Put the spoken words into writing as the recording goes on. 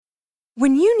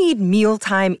When you need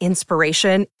mealtime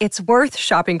inspiration, it's worth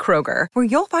shopping Kroger, where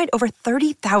you'll find over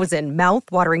 30,000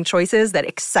 mouth-watering choices that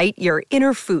excite your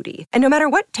inner foodie. And no matter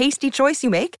what tasty choice you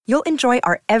make, you'll enjoy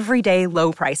our everyday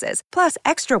low prices, plus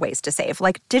extra ways to save,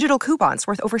 like digital coupons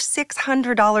worth over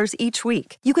 $600 each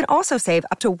week. You can also save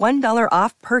up to $1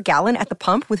 off per gallon at the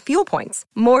pump with fuel points.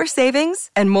 More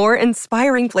savings and more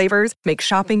inspiring flavors make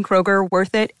shopping Kroger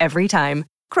worth it every time.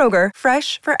 Kroger,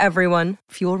 fresh for everyone.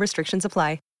 Fuel restrictions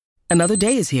apply. Another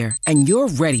day is here, and you're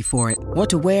ready for it. What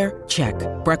to wear? Check.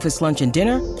 Breakfast, lunch, and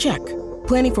dinner? Check.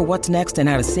 Planning for what's next and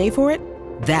how to save for it?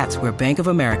 That's where Bank of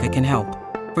America can help.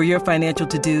 For your financial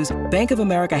to-dos, Bank of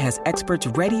America has experts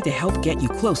ready to help get you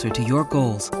closer to your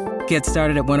goals. Get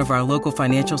started at one of our local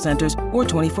financial centers or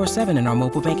 24/7 in our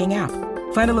mobile banking app.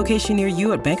 Find a location near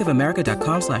you at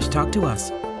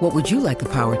bankofamerica.com/talktous. What would you like the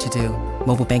power to do?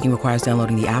 Mobile banking requires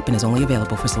downloading the app and is only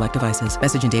available for select devices.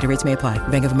 Message and data rates may apply.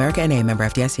 Bank of America N.A., member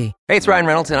FDIC. Hey, it's Ryan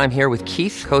Reynolds, and I'm here with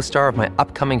Keith, co-star of my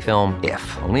upcoming film,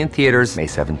 If, only in theaters May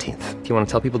 17th. Do you want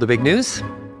to tell people the big news?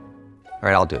 All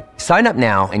right, I'll do it. Sign up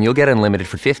now and you'll get unlimited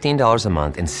for $15 a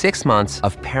month and 6 months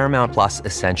of Paramount Plus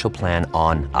Essential Plan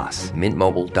on us.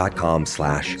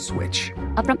 MintMobile.com/switch.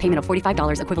 Upfront payment of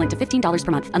 $45 equivalent to $15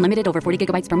 per month. Unlimited over 40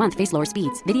 gigabytes per month. Face lower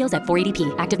speeds. Videos at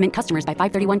 480p. Active Mint customers by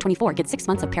 531.24 get 6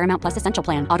 months of Paramount Plus Essential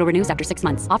Plan. Auto renews after 6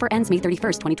 months. Offer ends May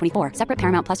 31st, 2024. Separate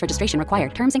Paramount Plus registration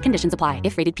required. Terms and conditions apply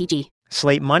if rated PG.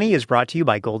 Slate Money is brought to you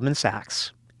by Goldman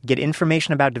Sachs. Get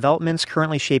information about developments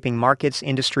currently shaping markets,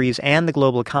 industries, and the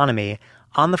global economy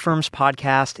on the firm's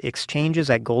podcast,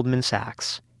 Exchanges at Goldman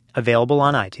Sachs, available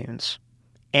on iTunes.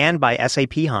 And by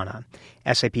SAP HANA.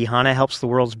 SAP HANA helps the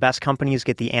world's best companies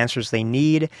get the answers they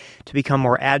need to become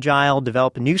more agile,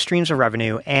 develop new streams of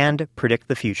revenue, and predict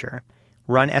the future.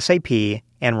 Run SAP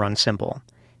and run simple.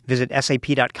 Visit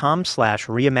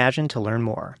sap.com/reimagine to learn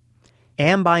more.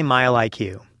 And by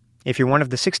MileIQ. If you're one of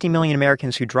the 60 million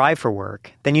Americans who drive for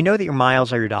work, then you know that your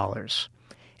miles are your dollars.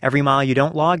 Every mile you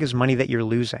don't log is money that you're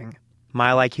losing.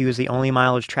 MileIQ is the only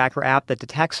mileage tracker app that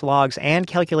detects, logs, and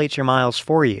calculates your miles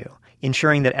for you,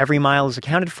 ensuring that every mile is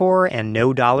accounted for and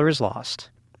no dollar is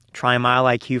lost. Try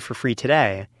MileIQ for free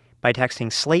today by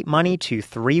texting Slate Money to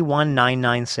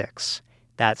 31996.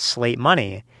 That's Slate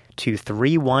Money to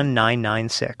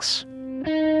 31996.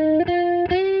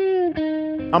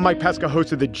 I'm Mike Pesca,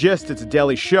 host of The Gist. It's a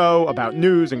daily show about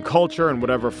news and culture and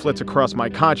whatever flits across my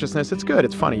consciousness. It's good.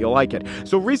 It's funny. You'll like it.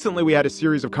 So recently we had a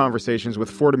series of conversations with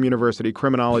Fordham University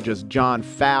criminologist John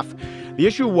Pfaff. The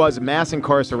issue was mass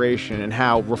incarceration and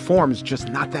how reform's just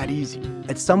not that easy.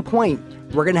 At some point,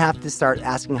 we're going to have to start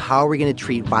asking how are we going to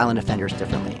treat violent offenders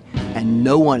differently? And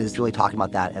no one is really talking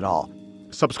about that at all.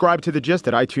 Subscribe to The Gist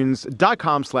at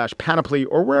itunes.com/panoply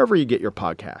or wherever you get your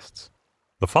podcasts.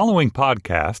 The following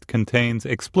podcast contains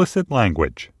explicit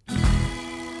language.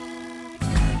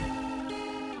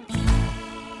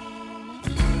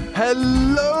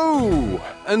 Hello,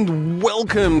 and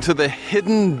welcome to the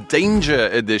Hidden Danger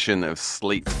edition of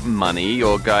Slate Money,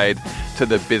 your guide to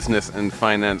the business and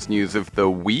finance news of the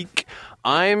week.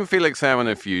 I'm Felix Salmon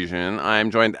of Fusion. I'm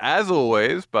joined, as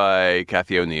always, by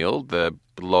Kathy O'Neill, the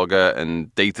blogger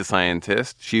and data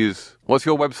scientist. She's, what's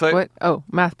your website? What? Oh,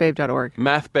 mathbabe.org.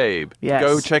 Mathbabe. Yes.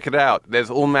 Go check it out. There's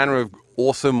all manner of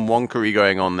awesome wonkery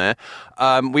going on there.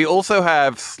 We also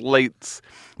have Slate's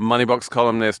Moneybox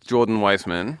columnist Jordan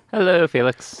Weissman. Hello,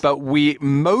 Felix. But we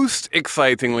most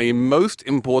excitingly, most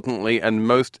importantly, and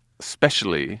most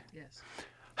specially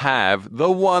have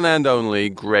the one and only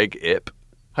Greg Ip.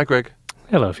 Hi, Greg.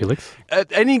 Hello, Felix.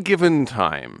 At any given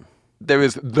time, there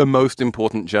is the most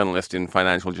important journalist in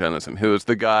financial journalism, who is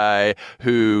the guy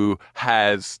who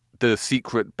has the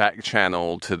secret back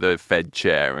channel to the Fed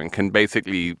chair and can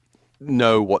basically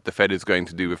know what the Fed is going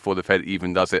to do before the Fed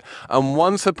even does it. And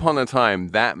once upon a time,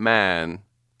 that man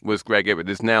was Greg Ip. It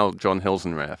is now John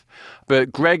Hilsenrath.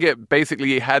 But Greg Ip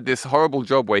basically had this horrible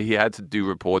job where he had to do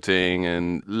reporting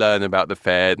and learn about the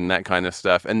Fed and that kind of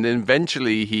stuff. And then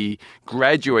eventually he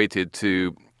graduated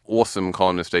to awesome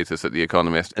columnist status at The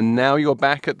Economist. And now you're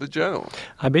back at the Journal.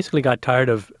 I basically got tired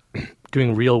of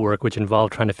doing real work, which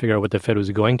involved trying to figure out what the Fed was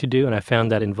going to do. And I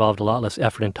found that involved a lot less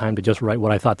effort and time to just write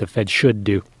what I thought the Fed should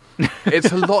do.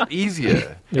 It's a lot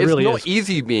easier. It's really not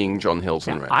easy being John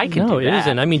Hilsenrath. I can do that. No, it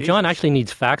isn't. I mean, John actually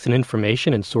needs facts and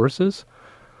information and sources.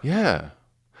 Yeah.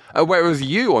 Whereas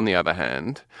you, on the other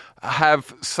hand,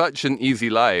 have such an easy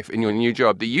life in your new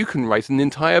job that you can write an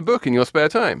entire book in your spare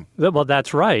time. Well,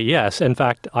 that's right, yes. In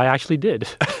fact, I actually did.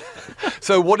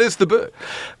 So what is the book?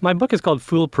 My book is called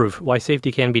Foolproof: Why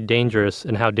Safety Can Be Dangerous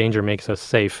and How Danger Makes Us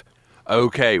Safe.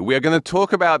 Okay, we are going to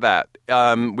talk about that.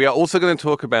 We are also going to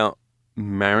talk about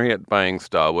Marriott buying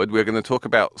Starwood. We're going to talk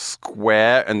about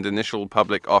Square and initial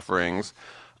public offerings.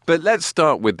 But let's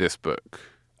start with this book.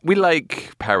 We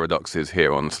like paradoxes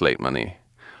here on Slate Money.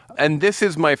 And this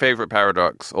is my favorite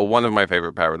paradox, or one of my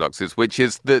favorite paradoxes, which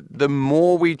is that the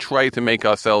more we try to make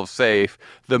ourselves safe,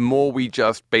 the more we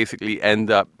just basically end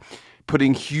up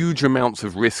putting huge amounts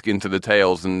of risk into the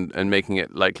tails and making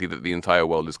it likely that the entire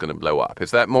world is going to blow up.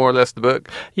 Is that more or less the book?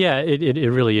 Yeah, it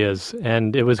really is.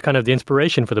 And it was kind of the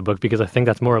inspiration for the book because I think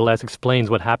that's more or less explains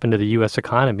what happened to the U.S.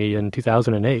 economy in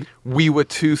 2008. We were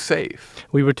too safe.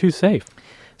 We were too safe.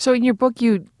 So in your book,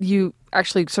 you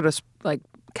actually sort of like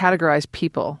categorize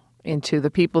people into the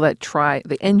people that try,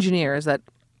 the engineers that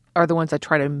are the ones that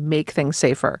try to make things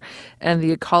safer, and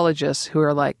the ecologists who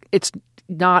are like, it's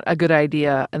not a good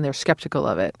idea, and they're skeptical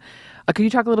of it. Could you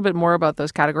talk a little bit more about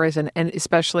those categories and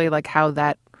especially like how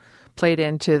that played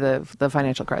into the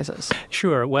financial crisis?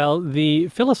 Sure. Well, the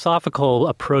philosophical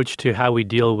approach to how we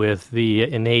deal with the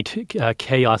innate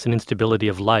chaos and instability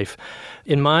of life,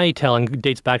 in my telling,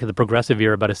 dates back to the progressive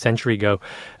era about a century ago.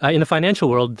 In the financial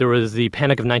world, there was the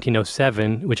Panic of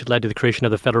 1907, which led to the creation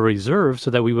of the Federal Reserve so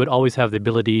that we would always have the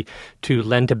ability to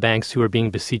lend to banks who were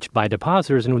being besieged by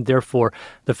depositors, and therefore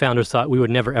the founders thought we would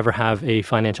never, ever have a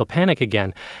financial panic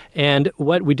again. And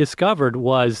what we discovered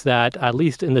was that, at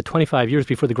least in the 25 years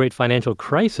before the Great Financial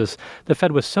Crisis, the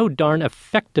Fed was so darn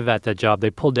effective at that job.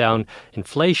 They pulled down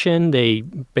inflation. They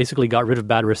basically got rid of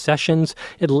bad recessions.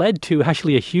 It led to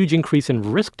actually a huge increase in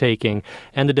risk-taking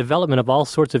and the development of all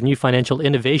sorts of new financial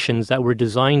innovations that were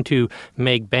designed to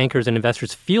make bankers and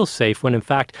investors feel safe when, in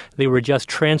fact, they were just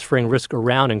transferring risk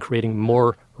around and creating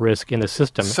more risk in the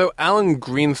system. So Alan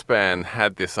Greenspan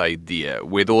had this idea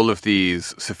with all of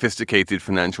these sophisticated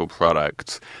financial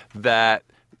products that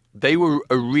they were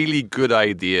a really good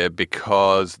idea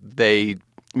because they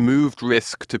moved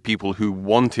risk to people who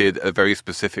wanted a very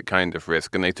specific kind of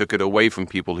risk, and they took it away from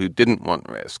people who didn't want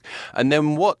risk. And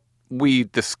then what we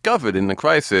discovered in the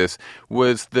crisis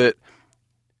was that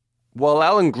while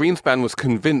Alan Greenspan was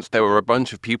convinced there were a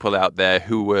bunch of people out there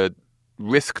who were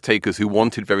risk takers who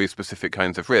wanted very specific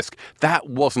kinds of risk, that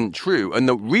wasn't true. And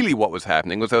really what was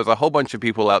happening was there was a whole bunch of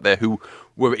people out there who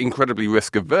were incredibly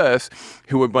risk averse,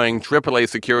 who were buying AAA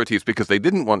securities because they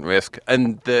didn't want risk,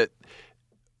 and that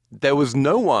there was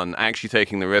no one actually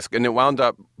taking the risk, and it wound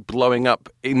up blowing up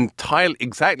entirely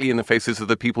exactly in the faces of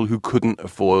the people who couldn't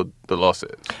afford the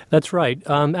losses. That's right.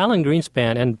 Alan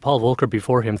Greenspan and Paul Volcker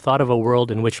before him thought of a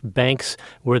world in which banks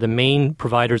were the main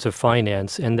providers of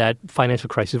finance and that financial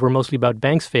crises were mostly about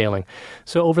banks failing.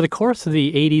 So over the course of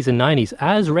the 80s and 90s,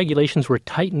 as regulations were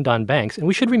tightened on banks, and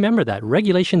we should remember that,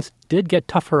 regulations did get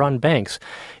tougher on banks,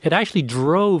 it actually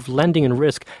drove lending and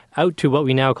risk out to what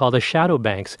we now call the shadow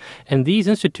banks. And these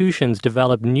institutions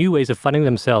developed new ways of funding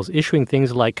themselves, issuing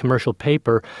things like commercial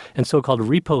paper and so-called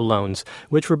repo loans,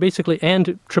 which were basically,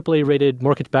 and AAA-rated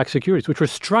mortgage-backed securities, which were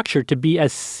structured to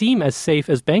seem as safe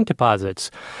as bank deposits.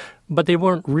 But they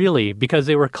weren't really, because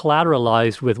they were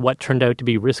collateralized with what turned out to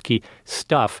be risky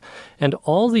stuff. And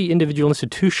all the individual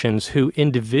institutions who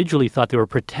individually thought they were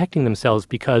protecting themselves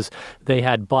because they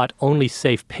had bought only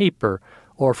safe paper,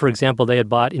 or, for example, they had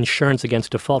bought insurance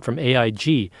against default from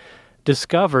AIG,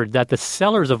 discovered that the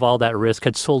sellers of all that risk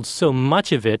had sold so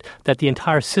much of it that the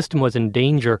entire system was in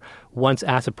danger once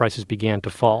asset prices began to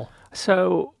fall.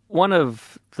 So one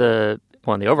of the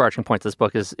overarching points of this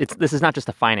book is this is not just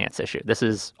a finance issue. This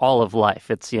is all of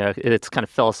life. It's it's kind of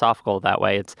philosophical that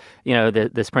way. It's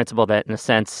this principle that in a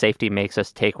sense safety makes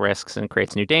us take risks and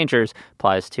creates new dangers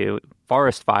applies to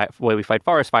way we fight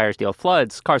forest fires, deal with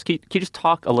floods, cars. Can you just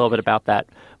talk a little bit about that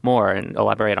more and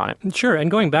elaborate on it? Sure. And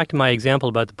going back to my example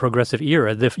about the progressive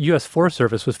era, the U.S. Forest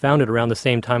Service was founded around the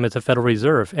same time as the Federal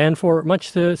Reserve, and for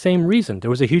much the same reason. There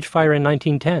was a huge fire in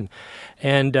 1910,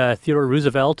 and Theodore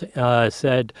Roosevelt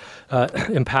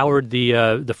empowered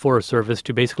the Forest Service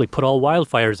to basically put all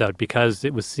wildfires out because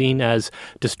it was seen as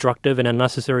destructive and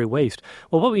unnecessary waste.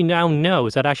 Well, what we now know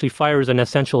is that actually fire is an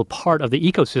essential part of the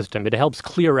ecosystem. It helps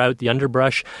clear out the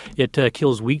underbrush. It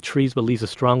kills weak trees but leaves the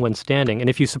strong ones standing. And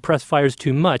if you suppress fires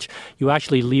too much, you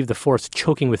actually leave the forest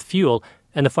choking with fuel,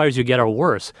 and the fires you get are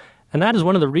worse. And that is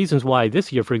one of the reasons why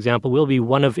this year, for example, will be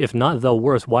one of, if not the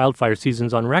worst, wildfire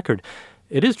seasons on record.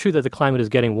 It is true that the climate is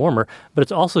getting warmer, but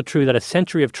it's also true that a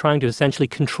century of trying to essentially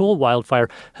control wildfire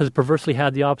has perversely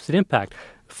had the opposite impact.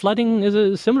 Flooding is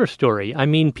a similar story. I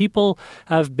mean, people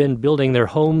have been building their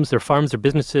homes, their farms, their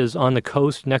businesses on the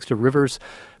coast next to rivers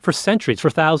for centuries, for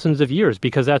thousands of years,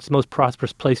 because that's the most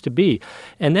prosperous place to be.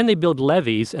 And then they build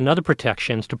levees and other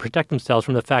protections to protect themselves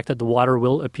from the fact that the water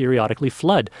will periodically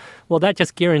flood. Well, that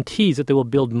just guarantees that they will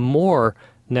build more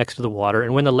next to the water.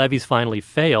 And when the levees finally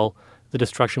fail, the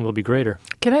destruction will be greater.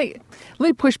 Let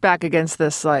me push back against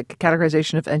this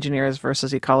categorization of engineers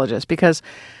versus ecologists, because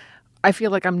I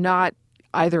feel like I'm not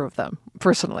either of them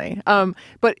personally.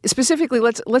 But specifically,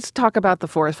 let's talk about the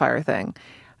forest fire thing.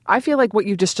 I feel like what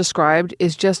you just described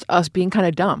is just us being kind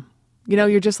of dumb.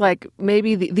 You're just like,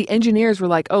 maybe the engineers were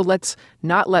like, oh, let's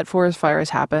not let forest fires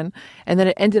happen. And then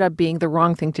it ended up being the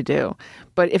wrong thing to do.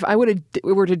 But if I were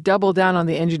to double down on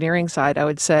the engineering side, I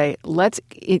would say, let's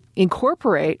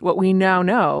incorporate what we now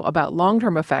know about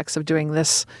long-term effects of doing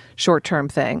this short-term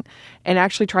thing and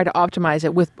actually try to optimize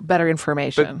it with better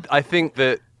information. But I think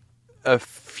that a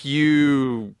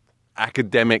few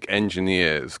academic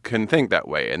engineers can think that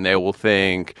way, and they will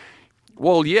think,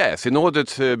 well, yes, in order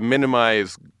to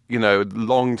minimize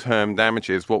long-term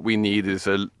damages, what we need is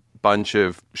a bunch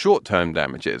of short-term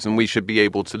damages, and we should be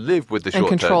able to live with the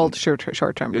controlled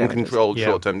short-term damages. Controlled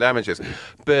short-term damages.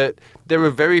 But there are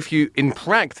very few, in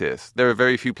practice, there are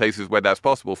very few places where that's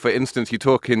possible. For instance, you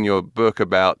talk in your book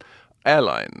about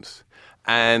airlines,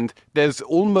 and there's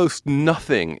almost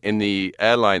nothing in the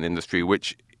airline industry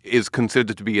which is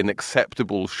considered to be an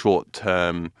acceptable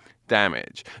short-term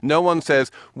damage. No one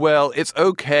says, well, it's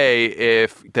okay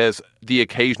if there's the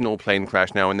occasional plane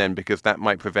crash now and then because that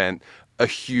might prevent a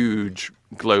huge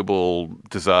global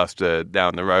disaster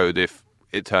down the road if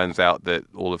it turns out that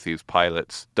all of these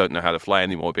pilots don't know how to fly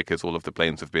anymore because all of the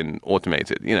planes have been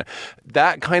automated.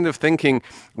 That kind of thinking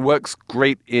works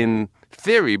great in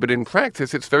theory, but in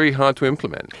practice, it's very hard to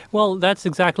implement. Well, that's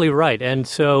exactly right. And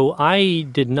so I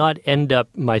did not end up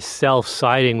myself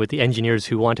siding with the engineers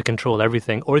who want to control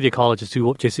everything or the ecologists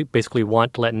who just basically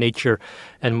want to let nature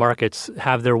and markets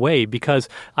have their way, because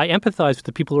I empathize with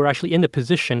the people who are actually in the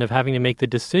position of having to make the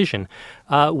decision.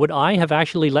 Would I have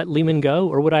actually let Lehman go,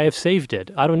 or would I have saved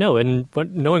it? I don't know. And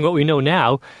knowing what we know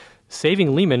now,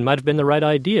 saving Lehman might have been the right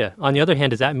idea. On the other hand,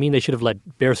 does that mean they should have let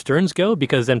Bear Stearns go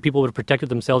because then people would have protected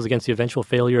themselves against the eventual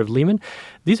failure of Lehman?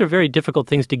 These are very difficult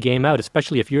things to game out,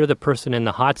 especially if you're the person in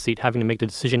the hot seat having to make the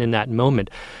decision in that moment.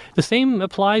 The same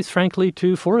applies, frankly,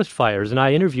 to forest fires, and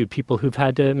I interviewed people who've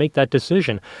had to make that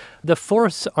decision. The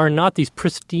forests are not these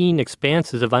pristine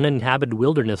expanses of uninhabited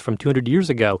wilderness from 200 years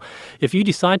ago. If you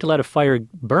decide to let a fire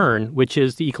burn, which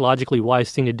is the ecologically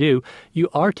wise thing to do, you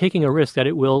are taking a risk that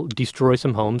it will destroy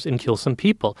some homes and kill some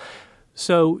people.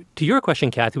 So to your question,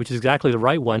 Kathy, which is exactly the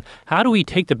right one, how do we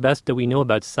take the best that we know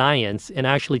about science and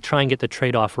actually try and get the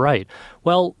trade-off right?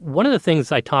 Well, one of the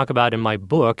things I talk about in my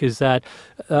book is that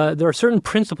there are certain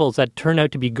principles that turn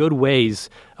out to be good ways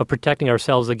of protecting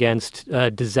ourselves against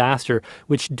disaster,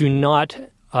 which do not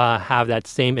have that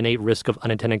same innate risk of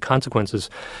unintended consequences.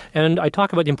 And I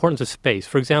talk about the importance of space.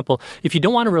 For example, if you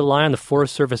don't want to rely on the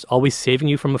Forest Service always saving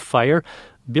you from a fire,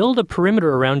 build a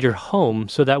perimeter around your home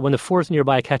so that when the forest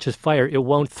nearby catches fire, it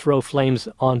won't throw flames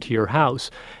onto your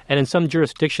house. And in some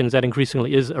jurisdictions, that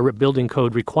increasingly is a building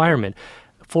code requirement.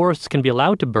 Forests can be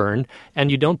allowed to burn,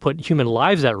 and you don't put human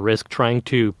lives at risk trying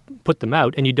to put them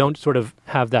out, and you don't sort of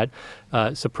have that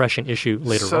suppression issue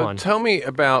later on. So tell me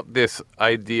about this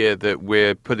idea that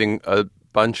we're putting a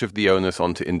bunch of the onus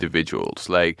onto individuals.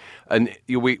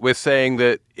 We're saying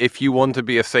that if you want to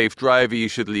be a safe driver, you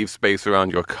should leave space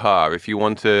around your car. If you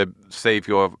want to save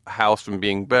your house from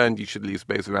being burned, you should leave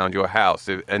space around your house.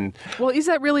 Well, is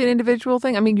that really an individual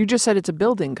thing? I mean, you just said it's a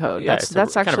building code. Yeah,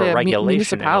 that's actually kind of a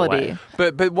municipality.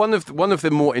 But one of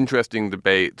the more interesting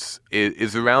debates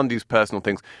is around these personal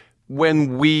things.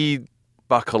 When we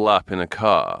buckle up in a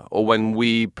car, or when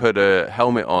we put a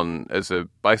helmet on as a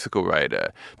bicycle rider,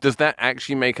 does that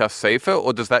actually make us safer,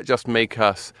 or does that just make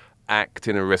us act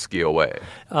in a riskier way?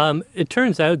 It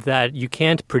turns out that you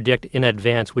can't predict in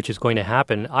advance which is going to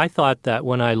happen. I thought that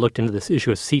when I looked into this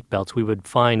issue of seatbelts, we would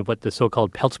find what the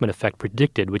so-called Peltzman effect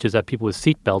predicted, which is that people with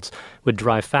seatbelts would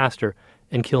drive faster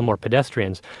and kill more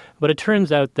pedestrians. But it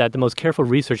turns out that the most careful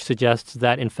research suggests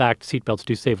that, in fact, seatbelts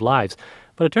do save lives.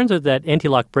 But it turns out that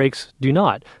anti-lock brakes do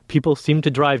not. People seem to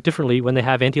drive differently when they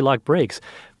have anti-lock brakes.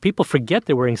 People forget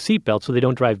they're wearing seatbelts, so they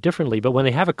don't drive differently. But when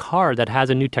they have a car that has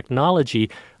a new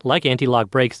technology like anti-lock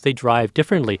brakes, they drive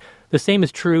differently. The same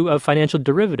is true of financial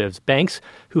derivatives. Banks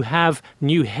who have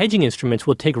new hedging instruments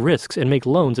will take risks and make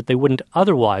loans that they wouldn't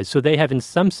otherwise. So they have, in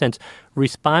some sense,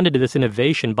 responded to this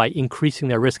innovation by increasing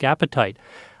their risk appetite.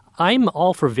 I'm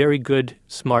all for very good,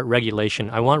 smart regulation.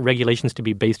 I want regulations to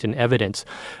be based in evidence.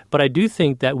 But I do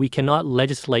think that we cannot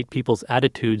legislate people's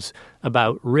attitudes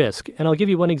about risk. And I'll give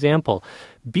you one example.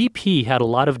 BP had a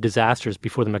lot of disasters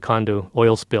before the Macondo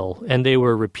oil spill, and they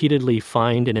were repeatedly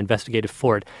fined and investigated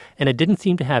for it. And it didn't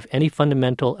seem to have any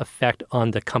fundamental effect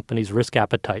on the company's risk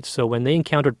appetite. So when they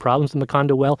encountered problems in the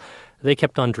Macondo well, they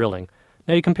kept on drilling.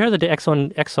 Now you compare that to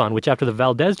Exxon, which after the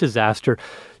Valdez disaster,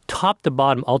 top to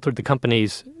bottom altered the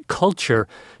company's culture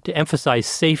to emphasize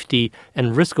safety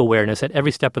and risk awareness at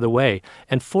every step of the way.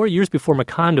 And 4 years before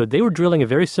Macondo, they were drilling a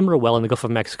very similar well in the Gulf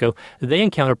of Mexico. They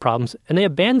encountered problems and they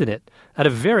abandoned it at a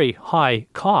very high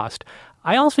cost.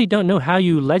 I also don't know how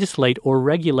you legislate or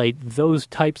regulate those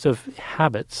types of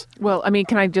habits. Well,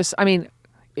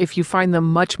 if you find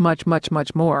them much, much, much,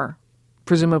 much more,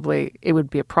 presumably it would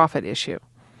be a profit issue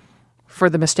for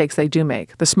the mistakes they do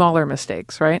make, the smaller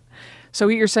mistakes, right? So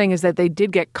what you're saying is that they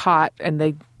did get caught and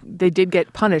they did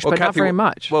get punished, but not very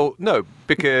much. Well, no,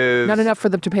 because... Not enough for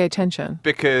them to pay attention.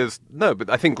 But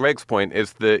I think Greg's point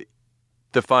is that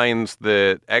the fines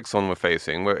that Exxon were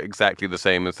facing were exactly the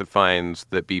same as the fines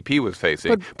that BP was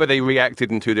facing, but they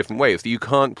reacted in two different ways. You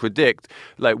can't predict,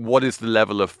 what is the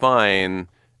level of fine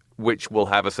which will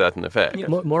have a certain effect.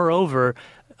 Moreover,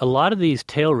 a lot of these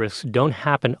tail risks don't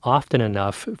happen often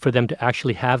enough for them to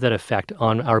actually have that effect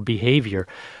on our behavior.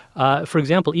 For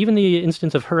example, even the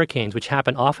instance of hurricanes, which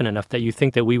happen often enough that you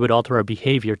think that we would alter our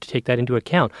behavior to take that into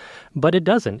account. But it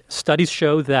doesn't. Studies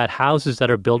show that houses that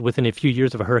are built within a few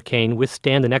years of a hurricane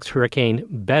withstand the next hurricane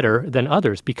better than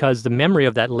others because the memory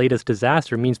of that latest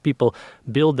disaster means people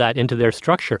build that into their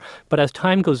structure. But as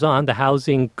time goes on, the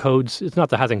housing codes, it's not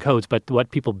the housing codes, but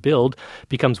what people build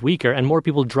becomes weaker and more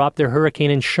people drop their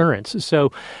hurricane insurance.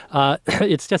 So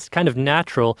it's just kind of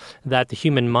natural that the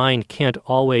human mind can't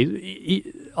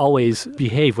always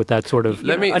behave with that sort of...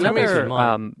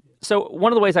 So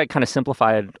one of the ways I kind of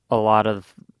simplified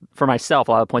for myself,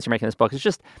 a lot of the points you're making in this book is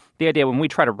just the idea when we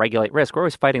try to regulate risk, we're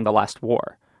always fighting the last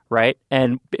war, right?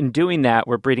 And in doing that,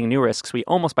 we're breeding new risks. We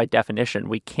almost by definition,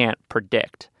 we can't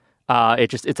predict.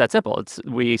 It's that simple.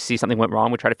 We see something went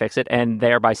wrong, we try to fix it, and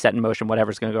thereby set in motion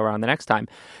whatever's going to go wrong the next time.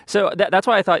 So that's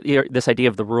why I thought this idea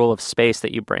of the rule of space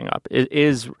that you bring up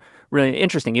is really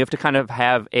interesting. You have to kind of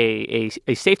have a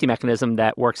safety mechanism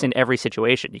that works in every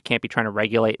situation. You can't be trying to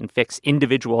regulate and fix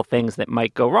individual things that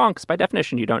might go wrong because by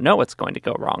definition, you don't know what's going to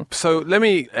go wrong. So let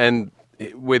me end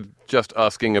with just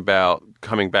asking about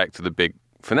coming back to the big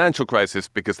financial crisis,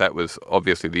 because that was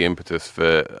obviously the impetus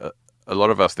for a lot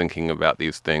of us thinking about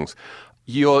these things.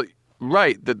 You're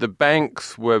right that the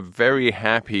banks were very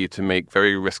happy to make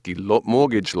very risky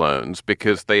mortgage loans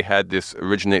because they had this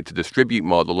originate to distribute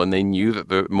model and they knew that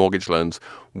the mortgage loans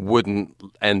wouldn't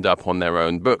end up on their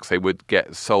own books. They would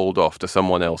get sold off to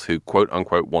someone else who, quote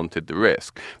unquote, wanted the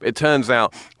risk. It turns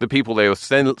out the people they were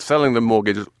selling the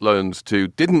mortgage loans to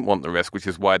didn't want the risk, which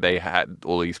is why they had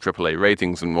all these AAA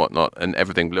ratings and whatnot, and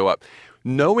everything blew up.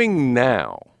 Knowing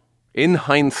now, in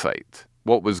hindsight,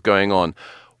 what was going on,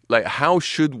 how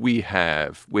should we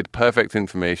have, with perfect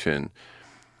information,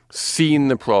 seen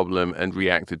the problem and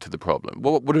reacted to the problem?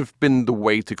 What would have been the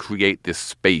way to create this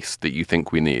space that you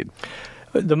think we need?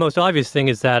 The most obvious thing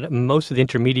is that most of the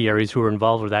intermediaries who were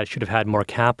involved with that should have had more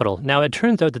capital. Now, it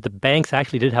turns out that the banks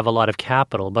actually did have a lot of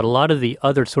capital, but a lot of the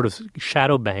other sort of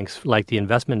shadow banks, like the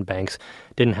investment banks,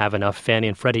 didn't have enough. Fannie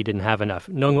and Freddie didn't have enough.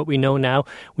 Knowing what we know now,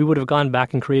 we would have gone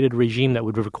back and created a regime that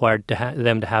would have required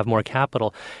them to have more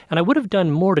capital. And I would have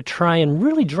done more to try and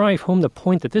really drive home the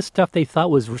point that this stuff they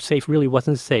thought was safe really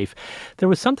wasn't safe. There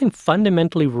was something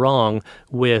fundamentally wrong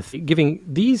with giving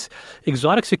these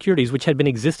exotic securities, which had been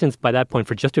in existence by that point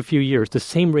for just a few years, the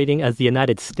same rating as the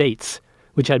United States,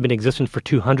 which had been in existence for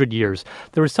 200 years.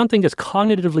 There was something just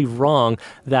cognitively wrong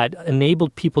that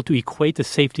enabled people to equate the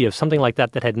safety of something like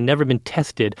that had never been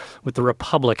tested with the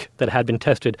republic that had been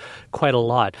tested quite a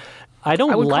lot. I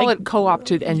would call it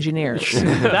co-opted engineers.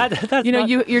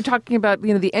 You're talking about,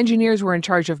 the engineers were in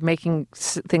charge of making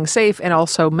things safe and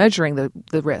also measuring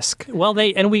the risk. Well,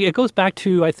 it goes back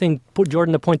to, I think,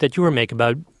 Jordan, the point that you were making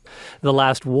about the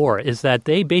last war, is that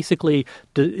they basically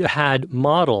had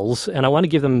models, and I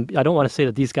don't want to say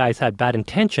that these guys had bad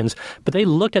intentions, but they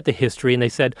looked at the history and they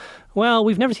said, well,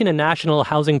 we've never seen a national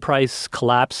housing price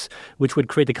collapse, which would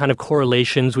create the kind of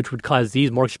correlations which would cause these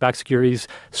mortgage-backed securities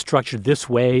structured this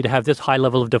way to have this high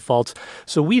level of defaults.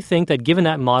 So we think that given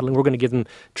that modeling, we're going to give them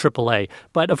AAA.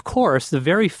 But of course, the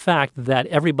very fact that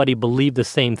everybody believed the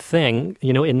same thing,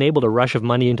 enabled a rush of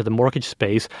money into the mortgage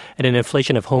space and an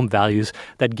inflation of home values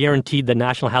that guaranteed the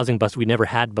national housing bust we never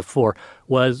had before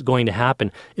was going to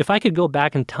happen. If I could go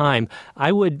back in time,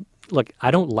 I would... Look,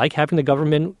 I don't like having the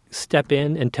government step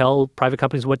in and tell private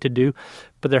companies what to do,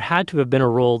 but there had to have been a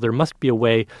role. There must be a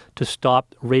way to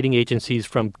stop rating agencies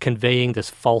from conveying this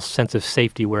false sense of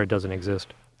safety where it doesn't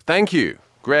exist. Thank you,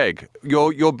 Greg.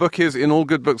 Your book is in all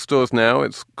good bookstores now.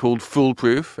 It's called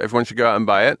Foolproof. Everyone should go out and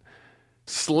buy it.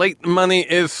 Slate Money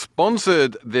is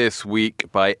sponsored this week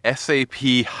by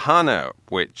SAP HANA,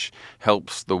 which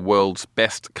helps the world's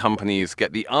best companies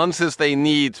get the answers they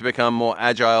need to become more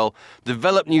agile,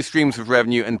 develop new streams of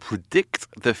revenue, and predict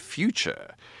the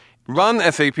future. Run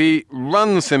SAP,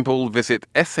 run simple. Visit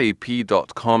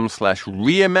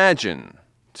sap.com/reimagine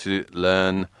to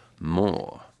learn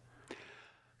more.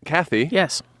 Kathy?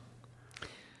 Yes.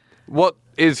 What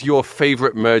is your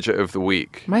favorite merger of the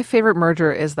week? My favorite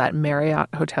merger is that Marriott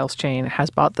Hotels chain has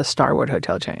bought the Starwood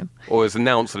Hotel chain. Or has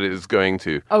announced that it is going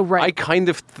to. Oh, right. I kind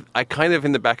of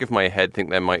in the back of my head think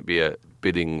there might be a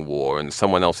bidding war and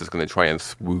someone else is going to try and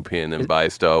swoop in and buy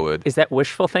Starwood. Is that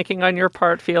wishful thinking on your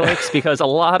part, Felix? Because a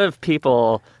lot of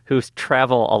people who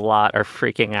travel a lot are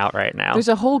freaking out right now. There's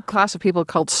a whole class of people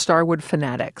called Starwood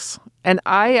fanatics, and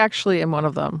I actually am one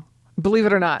of them. Believe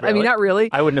it or not. Really? I mean, not really.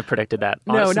 I wouldn't have predicted that.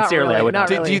 No, Sincerely, not really. I would not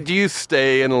really. Do you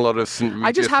stay in a lot of St. Regis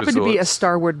I just happen to be a resorts?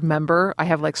 Starwood member. I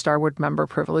have like Starwood member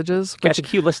privileges. Kathy,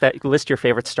 can you list your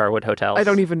favorite Starwood hotels? I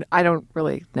don't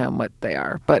really know what they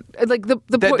are, but like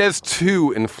There's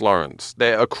two in Florence.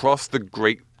 They're across the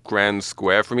Great Grand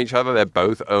Square from each other. They're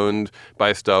both owned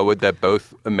by Starwood. They're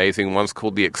both amazing. One's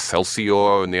called the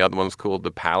Excelsior and the other one's called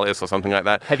the Palace or something like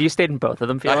that. Have you stayed in both of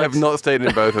them, Felix? I have not stayed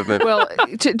in both of them. Well,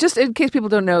 just in case people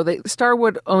don't know,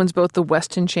 Starwood owns both the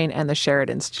Westin chain and the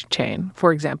Sheraton's chain,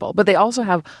 for example. But they also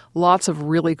have lots of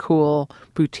really cool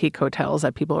boutique hotels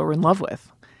that people are in love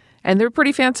with. And they're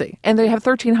pretty fancy. And they have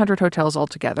 1,300 hotels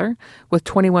altogether with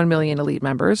 21 million elite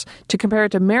members, to compare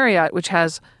it to Marriott, which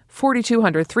has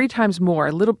 4,200, 3 times more,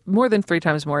 a little more than 3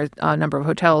 times more number of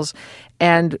hotels,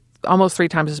 and almost 3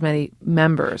 times as many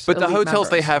members. But the hotels members.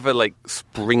 they have are like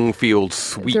Springfield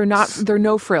suites. They're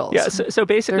no frills. Yeah, so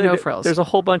basically, no frills. There's a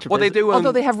whole bunch of... Well, they do...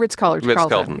 although they have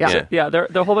Ritz-Carlton. Yeah, there are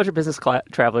a whole bunch of business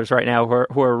travelers right now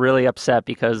who are really upset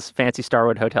because fancy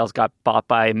Starwood hotels got bought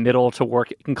by middle to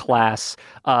working class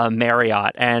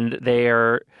Marriott, and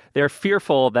they're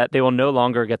fearful that they will no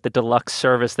longer get the deluxe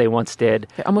service they once did.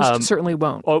 They almost certainly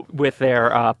won't. With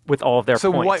all of their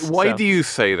points. So why do you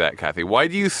say that, Kathy? Why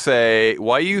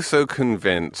are you so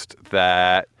convinced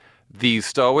that these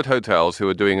Starwood hotels, who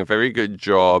are doing a very good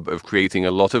job of creating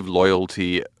a lot of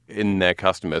loyalty in their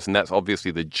customers, and that's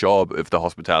obviously the job of the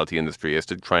hospitality industry, is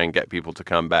to try and get people to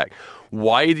come back.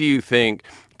 Why do you think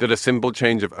that a simple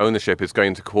change of ownership is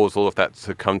going to cause all of that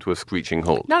to come to a screeching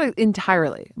halt? Not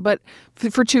entirely, but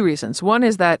for 2 reasons. One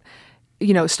is that,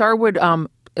 Starwood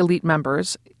elite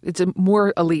members, it's a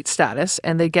more elite status,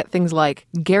 and they get things like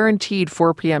guaranteed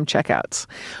 4 p.m. checkouts.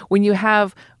 When you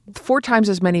have 4 times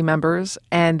as many members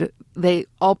and they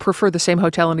all prefer the same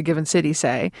hotel in a given city,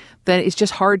 say, then it's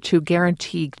just hard to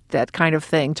guarantee that kind of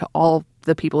thing to all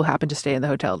the people who happen to stay in the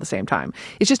hotel at the same time.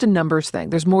 It's just a numbers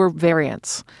thing. There's more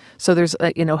variance. So there's,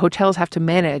 hotels have to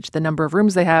manage the number of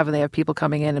rooms they have, and they have people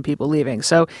coming in and people leaving.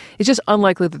 So it's just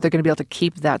unlikely that they're going to be able to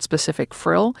keep that specific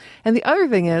frill. And the other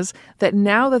thing is that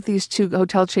now that these 2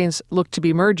 hotel chains look to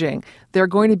be merging, they're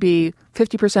going to be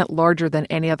 50% larger than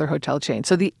any other hotel chain.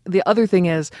 So the other thing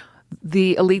is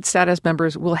the elite status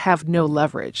members will have no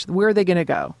leverage. Where are they going to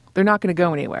go? They're not going to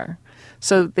go anywhere.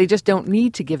 So they just don't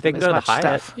need to give them as much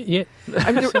stuff. Yeah.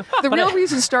 I mean, the real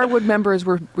reason Starwood members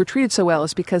were treated so well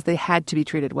is because they had to be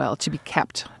treated well to be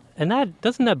kept. And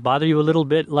doesn't that bother you a little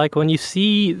bit? Like when you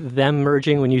see them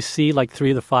merging, when you see like 3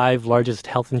 of the 5 largest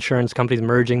health insurance companies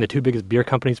merging, the 2 biggest beer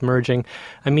companies merging,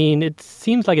 I mean, it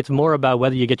seems like it's more about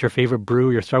whether you get your favorite brew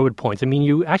or your Starwood points. I mean,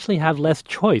 you actually have less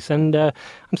choice. And I'm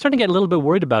starting to get a little bit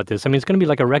worried about this. I mean, it's going to be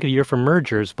like a record year for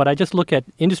mergers, but I just look at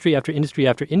industry after industry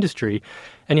after industry,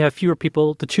 and you have fewer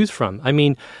people to choose from. I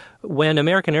mean, when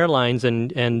American Airlines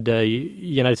and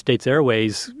United States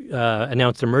Airways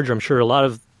announced a merger, I'm sure a lot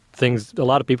of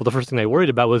people, the first thing they worried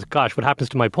about was, gosh, what happens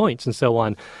to my points and so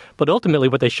on. But ultimately,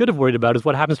 what they should have worried about is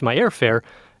what happens to my airfare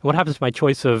and what happens to my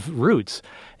choice of routes.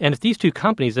 And if these 2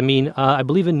 companies, I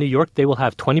believe in New York, they will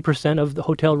have 20% of the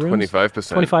hotel rooms.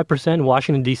 25%. 25%.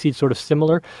 Washington, D.C. is sort of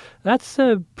similar. That's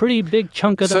a pretty big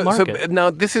chunk of the market. So now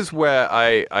this is where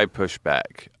I push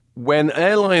back. When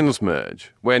airlines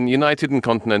merge, when United and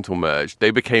Continental merged,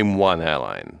 they became one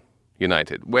airline.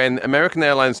 United. When American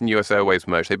Airlines and US Airways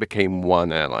merged, they became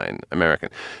one airline, American.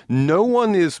 No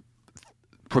one is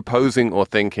proposing or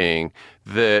thinking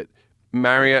that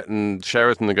Marriott and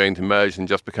Sheraton are going to merge and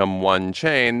just become one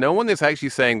chain. No one is actually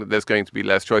saying that there's going to be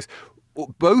less choice.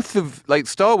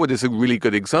 Starwood is a really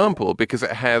good example because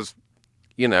it has,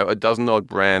 a dozen odd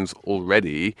brands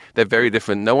already. They're very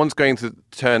different. No one's going to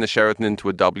turn a Sheraton into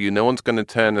a W. No one's going to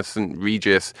turn a St.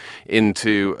 Regis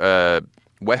into a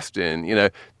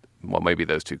Westin, Well, maybe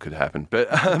those 2 could happen. But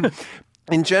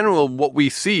in general, what we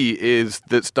see is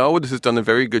that Starwood has done a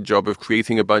very good job of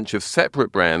creating a bunch of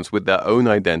separate brands with their own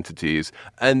identities,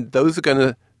 and those are going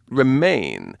to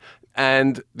remain.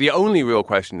 And the only real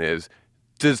question is,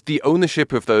 does the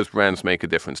ownership of those brands make a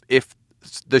difference? If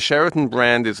the Sheraton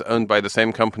brand is owned by the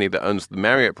same company that owns the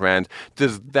Marriott brand,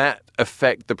 does that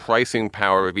affect the pricing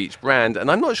power of each brand?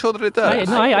 And I'm not sure that it does.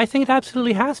 I think it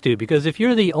absolutely has to, because if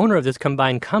you're the owner of this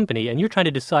combined company and you're trying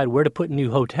to decide where to put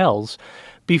new hotels,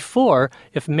 before,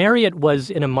 if Marriott was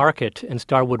in a market and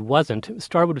Starwood wasn't,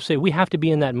 Starwood would say, we have to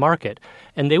be in that market.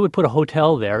 And they would put a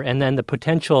hotel there, and then the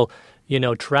potential,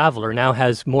 traveler now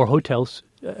has more hotels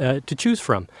to choose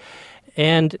from.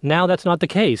 And now that's not the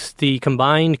case. The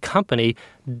combined company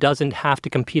doesn't have to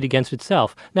compete against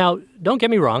itself. Now, don't get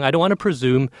me wrong. I don't want to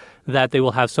presume that they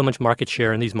will have so much market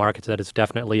share in these markets that it's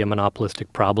definitely a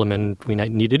monopolistic problem and we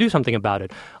need to do something about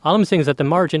it. All I'm saying is at the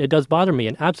margin, it does bother me.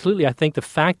 And absolutely, I think the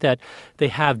fact that they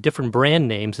have different brand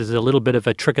names is a little bit of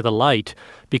a trick of the light,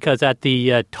 because at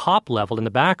the top level in the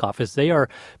back office, they are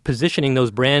positioning those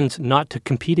brands not to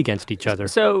compete against each other.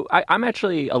 So I'm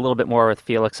actually a little bit more with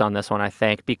Felix on this one, I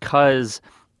think, because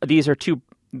these are two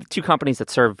companies that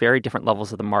serve very different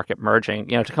levels of the market merging.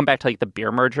 To come back to like the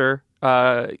beer merger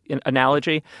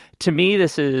analogy, to me,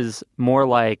 this is more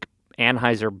like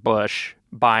Anheuser-Busch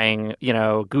buying,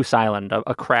 Goose Island,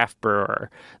 a craft brewer,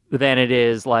 than it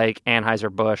is like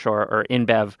Anheuser-Busch or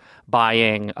InBev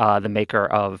buying the maker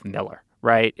of Miller.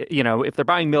 Right? If they're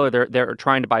buying Miller, they're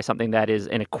trying to buy something that is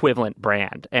an equivalent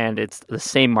brand, and it's the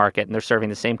same market, and they're serving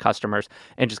the same customers,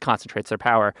 and just concentrates their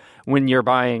power.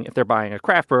 If they're buying a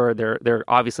craft brewer, they're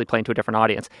obviously playing to a different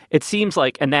audience. It seems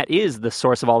like, and that is the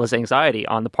source of all this anxiety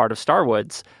on the part of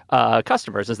Starwood's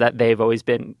customers, is that they've always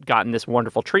gotten this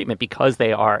wonderful treatment because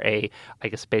they are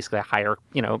basically a higher,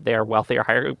 they are wealthier,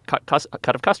 higher cut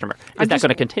of customer. Is that going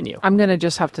to continue? I'm going to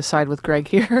just have to side with Greg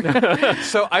here.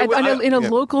 So in a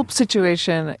local situation,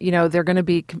 they're going to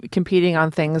be competing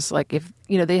on things like if,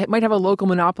 they might have a local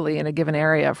monopoly in a given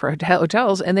area for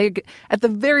hotels, and they, at the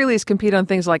very least, compete on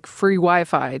things like free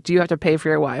Wi-Fi. Do you have to pay for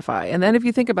your Wi-Fi? And then if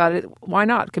you think about it, why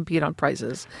not compete on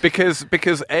prices? Because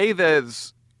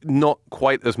there's not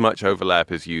quite as much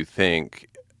overlap as you think.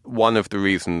 One of the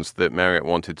reasons that Marriott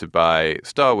wanted to buy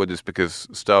Starwood is because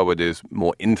Starwood is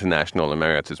more international and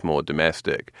Marriott is more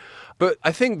domestic. But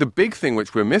I think the big thing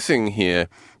which we're missing here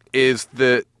is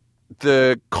that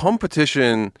the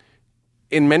competition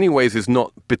in many ways is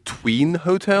not between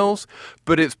hotels,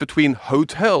 but it's between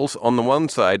hotels on the one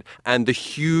side and the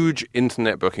huge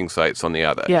internet booking sites on the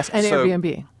other. Yes, and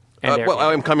Airbnb. Well,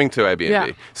 I'm coming to Airbnb.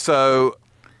 Yeah. So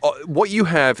what you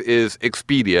have is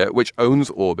Expedia, which owns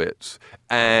Orbitz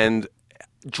and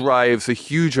drives a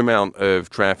huge amount of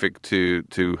traffic to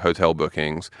hotel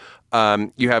bookings.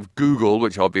 You have Google,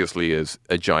 which obviously is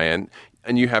a giant,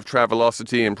 and you have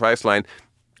Travelocity and Priceline.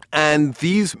 And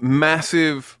these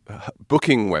massive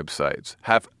booking websites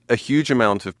have a huge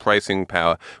amount of pricing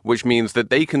power, which means that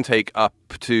they can take up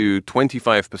to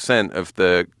 25% of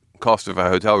the cost of a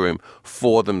hotel room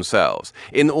for themselves.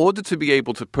 In order to be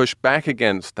able to push back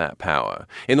against that power,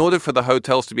 in order for the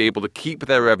hotels to be able to keep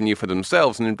their revenue for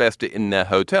themselves and invest it in their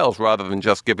hotels rather than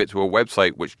just give it to a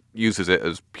website which uses it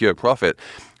as pure profit,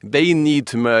 they need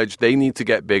to merge, they need to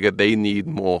get bigger, they need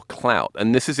more clout.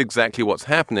 And this is exactly what's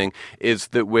happening, is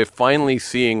that we're finally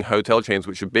seeing hotel chains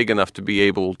which are big enough to be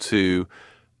able to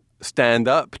stand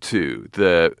up to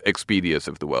the Expedias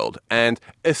of the world. And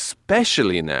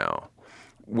especially now,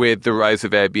 with the rise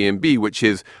of Airbnb, which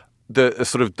is a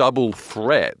sort of double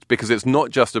threat, because it's not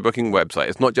just a booking website.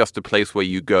 It's not just a place where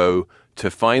you go to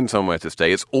find somewhere to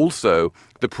stay. It's also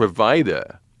the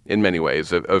provider, in many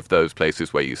ways, of those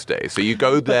places where you stay. So you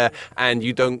go there and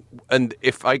you don't... And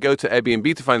if I go to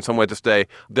Airbnb to find somewhere to stay,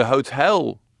 the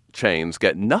hotel chains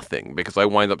get nothing because I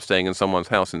wind up staying in someone's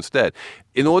house instead.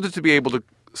 In order to be able to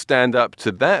stand up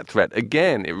to that threat,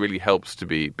 again, it really helps to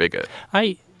be bigger.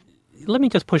 Let me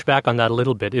just push back on that a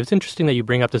little bit. It's interesting that you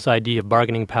bring up this idea of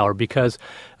bargaining power, because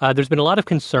there's been a lot of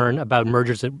concern about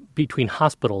mergers between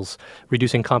hospitals,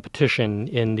 reducing competition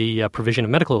in the provision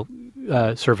of medical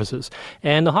services.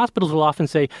 And the hospitals will often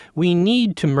say, we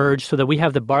need to merge so that we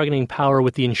have the bargaining power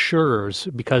with the insurers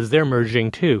because they're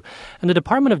merging too. And the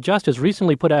Department of Justice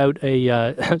recently put out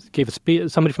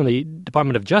somebody from the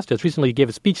Department of Justice recently gave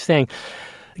a speech saying,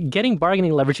 getting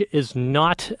bargaining leverage is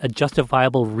not a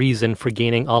justifiable reason for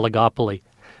gaining oligopoly.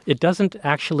 It doesn't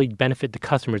actually benefit the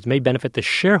customers. It may benefit the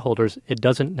shareholders. It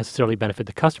doesn't necessarily benefit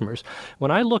the customers.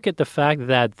 When I look at the fact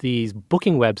that these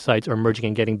booking websites are merging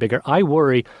and getting bigger, I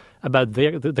worry about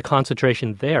the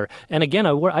concentration there. And again,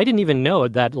 I didn't even know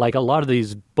that like a lot of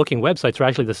these booking websites are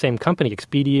actually the same company.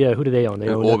 Expedia, who do they own? They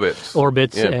own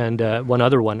Orbitz, and one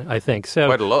other one, I think. So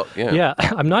quite a lot, yeah. Yeah,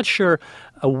 I'm not sure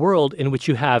a world in which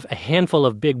you have a handful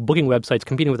of big booking websites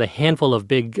competing with a handful of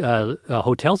big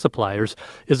hotel suppliers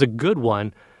is a good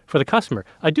one for the customer.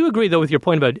 I do agree, though, with your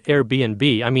point about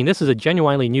Airbnb. I mean, this is a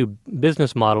genuinely new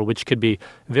business model, which could be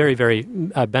very, very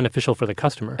beneficial for the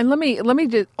customer. And let me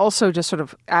also just sort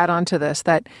of add on to this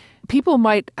that people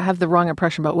might have the wrong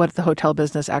impression about what the hotel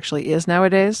business actually is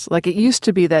nowadays. Like it used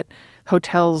to be that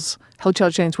hotel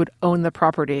chains would own the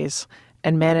properties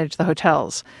and manage the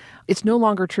hotels. It's no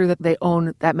longer true that they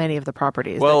own that many of the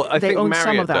properties. Well, I they think own Marriott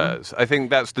some of them. does. I think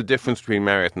that's the difference between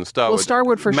Marriott and Starwood. Well,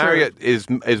 Starwood for Marriott sure.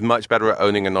 Marriott is much better at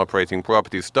owning and operating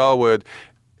properties. Starwood,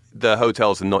 the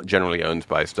hotels are not generally owned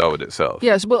by Starwood itself.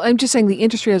 Yes, well, I'm just saying the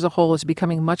industry as a whole is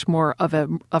becoming much more of a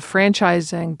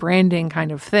franchising, branding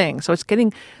kind of thing. So it's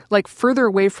getting like further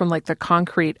away from like the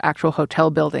concrete actual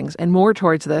hotel buildings and more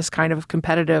towards this kind of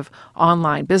competitive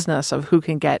online business of who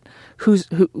can get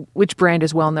which brand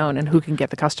is well known and who can get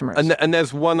the customers. And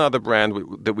there's one other brand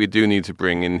that we do need to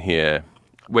bring in here,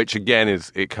 which again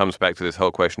it comes back to this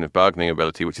whole question of bargaining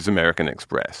ability, which is American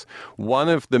Express. One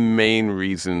of the main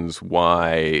reasons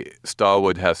why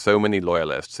Starwood has so many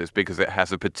loyalists is because it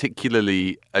has a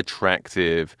particularly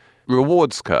attractive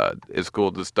rewards card. It's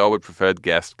called the Starwood Preferred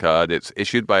Guest Card. It's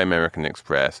issued by American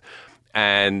Express,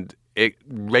 and it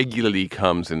regularly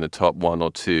comes in the top 1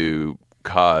 or 2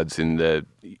 cards in the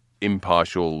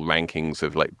impartial rankings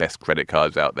of like best credit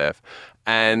cards out there.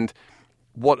 And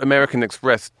what American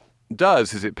Express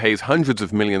does is it pays hundreds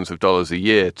of millions of dollars a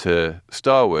year to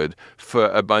Starwood for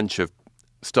a bunch of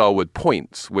Starwood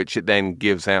points, which it then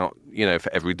gives out,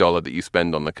 for every dollar that you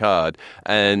spend on the card.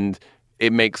 And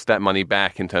it makes that money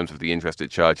back in terms of the interest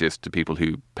it charges to people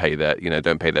who pay their,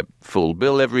 don't pay their full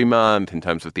bill every month, in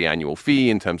terms of the annual fee,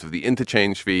 in terms of the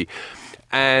interchange fee.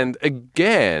 And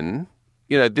again,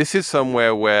 this is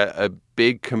somewhere where a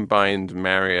big combined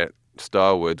Marriott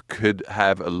Starwood could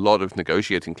have a lot of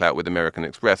negotiating clout with American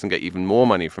Express and get even more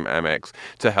money from Amex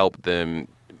to help them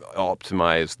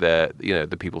optimize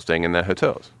the people staying in their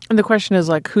hotels. And the question is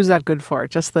like, who's that good for?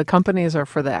 Just the companies or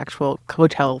for the actual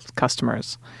hotel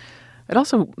customers? It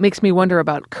also makes me wonder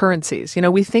about currencies.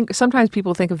 Sometimes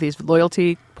people think of these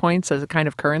loyalty points as a kind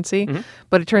of currency,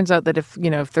 but it turns out that if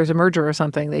there's a merger or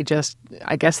something, they just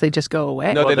go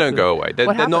away. No, they don't go away.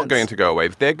 They're not going to go away.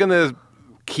 They're going to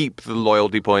keep the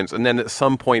loyalty points, and then at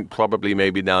some point, probably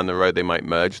maybe down the road, they might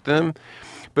merge them.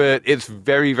 But it's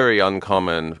very, very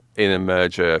uncommon in a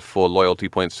merger for loyalty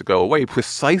points to go away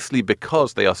precisely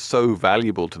because they are so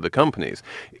valuable to the companies.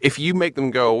 If you make them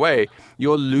go away,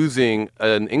 you're losing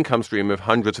an income stream of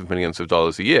hundreds of millions of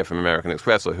dollars a year from American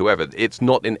Express or whoever. It's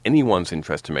not in anyone's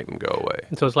interest to make them go away.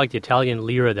 And so it's like the Italian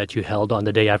lira that you held on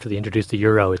the day after they introduced the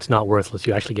euro. It's not worthless.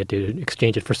 You actually get to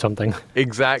exchange it for something.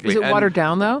 Exactly. Is it watered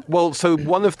down, though? Well, so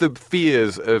one of the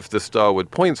fears of the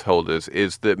Starwood points holders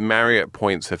is that Marriott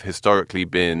points have historically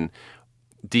been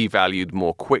devalued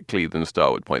more quickly than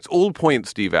Starwood points. All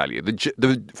points devalue.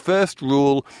 The first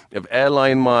rule of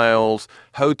airline miles,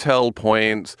 hotel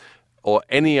points, or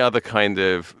any other kind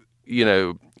of,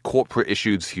 corporate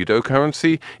issued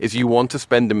pseudocurrency is you want to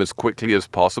spend them as quickly as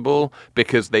possible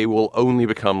because they will only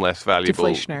become less valuable.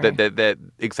 Deflationary.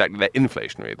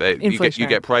 They're inflationary. You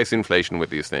get price inflation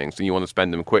with these things, and you want to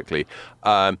spend them quickly.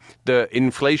 The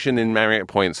inflation in Marriott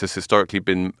points has historically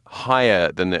been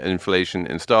higher than the inflation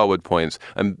in Starwood points,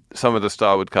 and some of the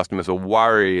Starwood customers are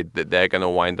worried that they're going to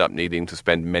wind up needing to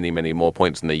spend many, many more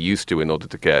points than they used to in order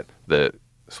to get the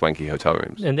swanky hotel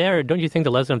rooms. And don't you think the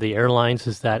lesson of the airlines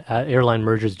is that airline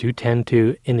mergers do tend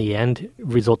to, in the end,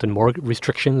 result in more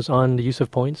restrictions on the use of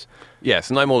points? Yes,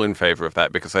 and I'm all in favor of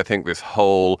that because I think this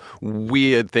whole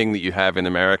weird thing that you have in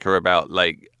America about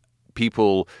like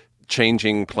people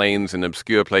changing planes in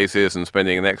obscure places and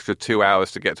spending an extra 2 hours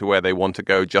to get to where they want to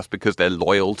go just because they're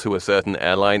loyal to a certain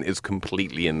airline is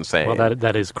completely insane. Well,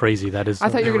 that is crazy. That is. I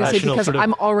thought you were going to say because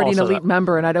I'm already an elite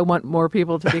member and I don't want more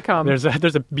people to become. There's a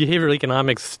behavioral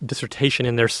economics dissertation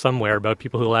in there somewhere about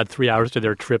people who will add 3 hours to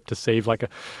their trip to save like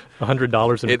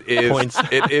 $100 in points.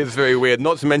 It is very weird.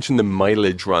 Not to mention the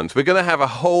mileage runs. We're going to have a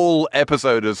whole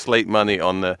episode of Slate Money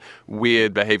on the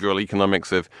weird behavioral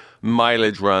economics of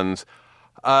mileage runs.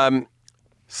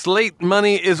 Slate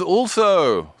Money is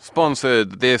also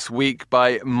sponsored this week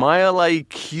by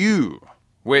MileIQ,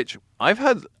 which I've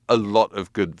had a lot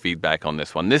of good feedback on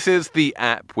this one. This is the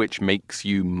app which makes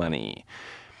you money.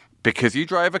 Because you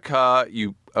drive a car,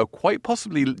 you are quite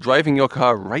possibly driving your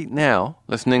car right now,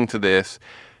 listening to this.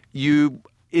 You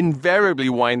invariably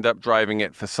wind up driving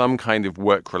it for some kind of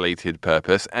work-related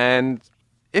purpose. And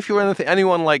if you're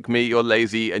anyone like me, you're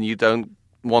lazy and you don't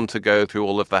want to go through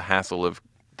all of the hassle of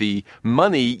the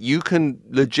money, you can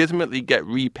legitimately get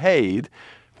repaid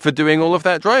for doing all of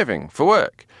that driving for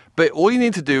work. But all you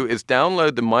need to do is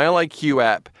download the MileIQ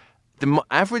app. The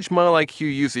average MileIQ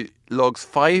user logs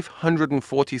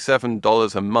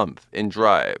 $547 a month in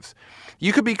drives.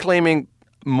 You could be claiming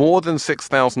more than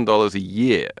 $6,000 a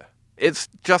year. It's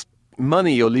just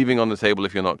money you're leaving on the table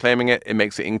if you're not claiming it. It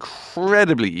makes it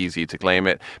incredibly easy to claim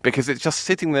it because it's just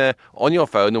sitting there on your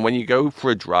phone. And when you go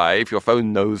for a drive, your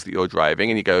phone knows that you're driving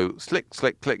and you go slick,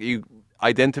 slick, click. You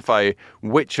identify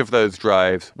which of those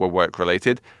drives were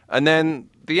work-related, and then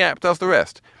the app does the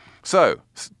rest. So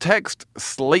text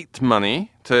Slate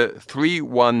Money to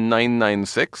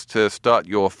 31996 to start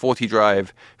your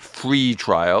 40-drive free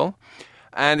trial.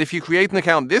 And if you create an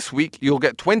account this week, you'll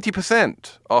get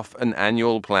 20% off an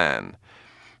annual plan.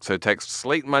 So text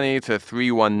Slate Money to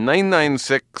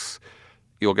 31996.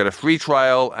 You'll get a free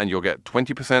trial and you'll get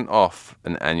 20% off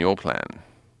an annual plan.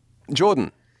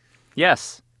 Jordan.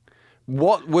 Yes.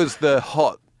 What was the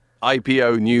hot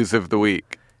IPO news of the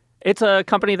week? It's a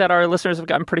company that our listeners have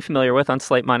gotten pretty familiar with on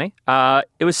Slate Money.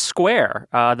 It was Square,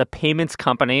 the payments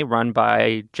company run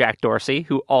by Jack Dorsey,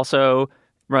 who also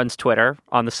runs Twitter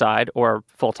on the side or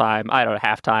full-time, I don't know,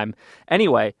 half-time.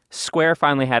 Anyway, Square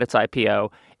finally had its IPO.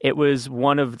 It was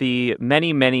one of the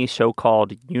many, many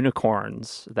so-called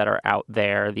unicorns that are out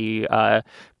there, the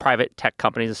private tech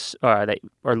companies that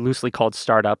are loosely called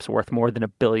startups worth more than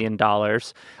 $1 billion.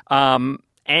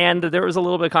 And there was a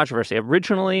little bit of controversy.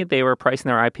 Originally, they were pricing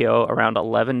their IPO around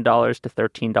 $11 to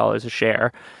 $13 a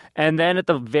share. And then at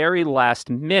the very last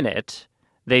minute,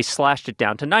 they slashed it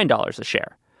down to $9 a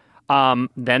share.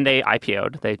 Then they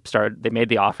IPO'd. They made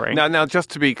the offering. Now, just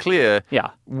to be clear,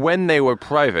 when they were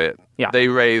private, they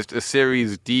raised a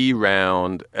Series D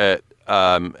round at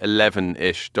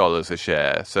 $11-ish a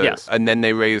share. So, yes. And then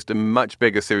they raised a much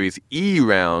bigger Series E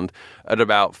round at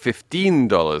about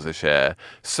 $15 a share.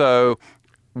 So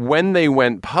when they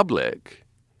went public,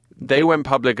 they went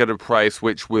public at a price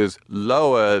which was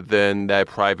lower than their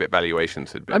private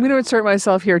valuations had been. I'm going to insert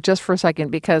myself here just for a second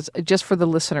because just for the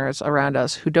listeners around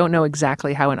us who don't know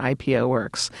exactly how an IPO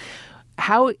works,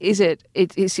 how is it?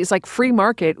 It's like free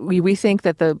market. We think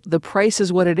that the price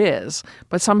is what it is,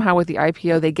 but somehow with the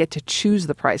IPO, they get to choose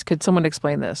the price. Could someone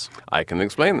explain this? I can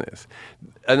explain this.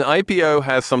 An IPO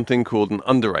has something called an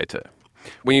underwriter.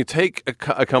 When you take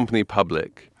a company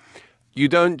public, you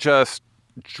don't just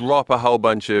drop a whole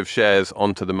bunch of shares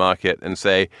onto the market and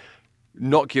say,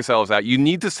 knock yourselves out. You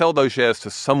need to sell those shares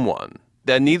to someone.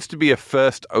 There needs to be a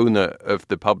first owner of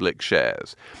the public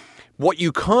shares. What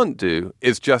you can't do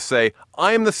is just say,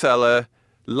 I'm the seller,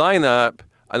 line up,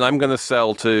 and I'm going to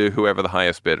sell to whoever the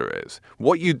highest bidder is.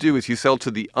 What you do is you sell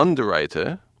to the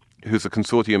underwriter, who's a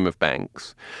consortium of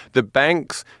banks. The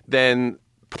banks then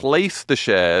place the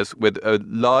shares with a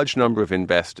large number of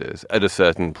investors at a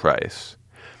certain price.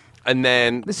 And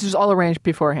then this is all arranged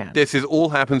beforehand. This is all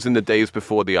happens in the days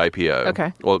before the IPO.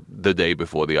 Okay. Or the day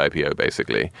before the IPO,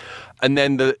 basically. And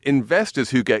then the investors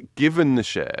who get given the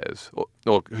shares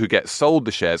or who get sold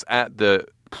the shares at the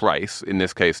price, in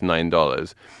this case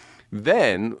 $9,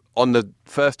 then on the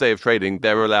first day of trading,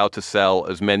 they're allowed to sell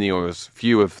as many or as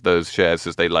few of those shares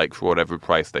as they like for whatever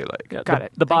price they like. Yeah, Got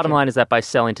it. The bottom line is that by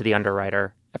selling to the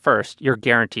underwriter, at first, you're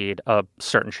guaranteed a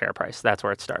certain share price. That's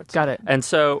where it starts. Got it. And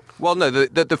so... Well, no,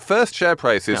 the first share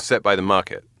price is set by the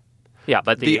market. Yeah,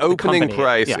 but the opening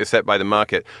price is set by the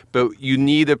market. But you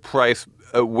need a price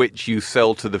at which you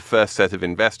sell to the first set of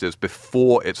investors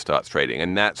before it starts trading.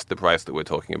 And that's the price that we're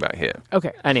talking about here.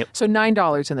 Okay. Anyway, so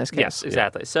 $9 in this case. Yes,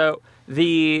 exactly. Yeah. So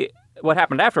what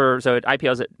happened after, so it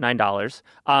IPOs at $9,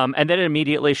 and then it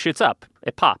immediately shoots up.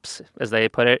 It pops, as they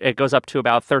put it. It goes up to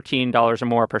about $13 or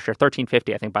more per share,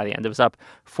 $13.50, I think, by the end. It was up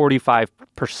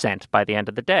 45% by the end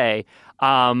of the day,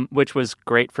 which was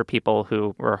great for people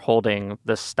who were holding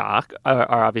the stock,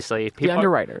 are obviously people, the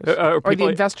underwriters, or the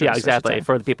investors. Yeah, exactly.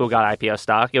 For the people who got IPO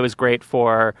stock. It was great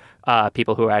for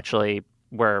people who actually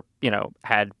were,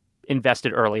 had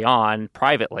invested early on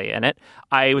privately in it.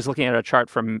 I was looking at a chart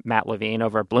from Matt Levine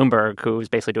over at Bloomberg, who was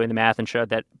basically doing the math and showed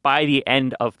that by the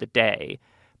end of the day,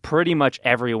 pretty much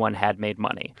everyone had made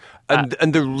money.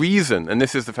 And the reason, and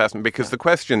this is the fascinating, because the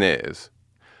question is,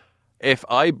 if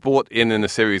I bought in a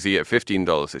Series E at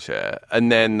 $15 a share,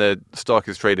 and then the stock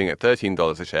is trading at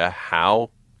 $13 a share,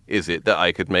 how is it that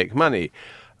I could make money?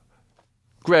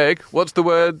 Greg, what's the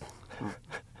word?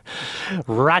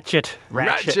 Ratchet.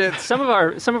 Some of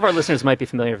our listeners might be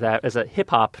familiar with that as a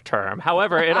hip hop term.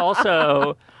 However, it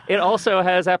also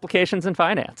has applications in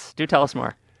finance. Do tell us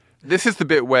more. This is the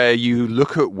bit where you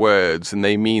look at words and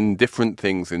they mean different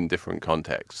things in different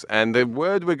contexts. And the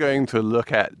word we're going to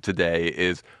look at today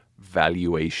is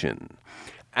valuation.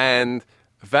 And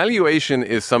valuation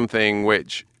is something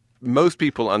which most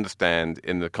people understand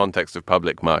in the context of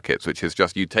public markets, which is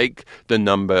just you take the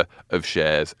number of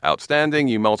shares outstanding,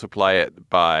 you multiply it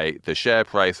by the share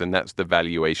price, and that's the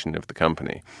valuation of the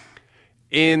company.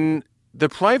 In the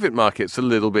private market's a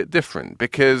little bit different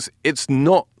because it's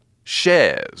not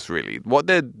shares, really. What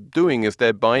they're doing is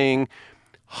they're buying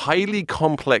highly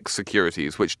complex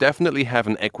securities, which definitely have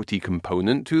an equity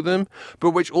component to them, but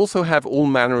which also have all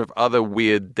manner of other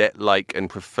weird debt-like and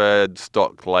preferred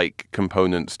stock-like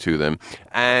components to them.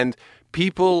 And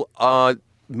people are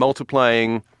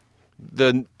multiplying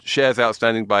the shares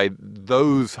outstanding by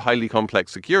those highly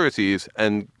complex securities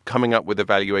and coming up with a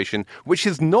valuation which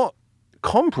is not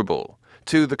comparable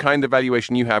to the kind of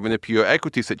valuation you have in a pure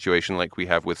equity situation like we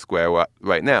have with Square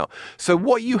right now. So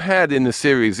what you had in the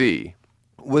Series E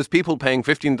was people paying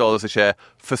 $15 a share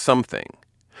for something.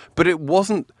 But it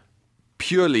wasn't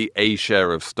purely a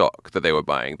share of stock that they were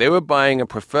buying. They were buying a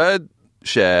preferred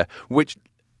share which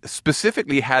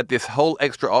specifically had this whole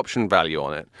extra option value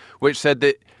on it, which said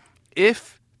that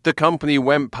if the company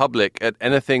went public at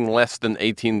anything less than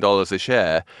 $18 a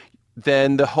share,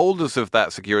 then the holders of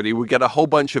that security would get a whole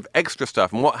bunch of extra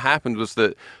stuff. And what happened was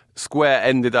that Square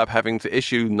ended up having to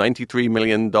issue $93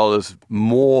 million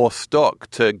more stock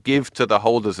to give to the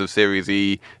holders of Series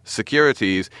E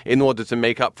securities in order to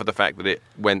make up for the fact that it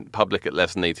went public at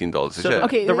less than $18 a share.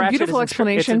 Okay, the ratchet beautiful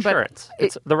explanation, it's insurance.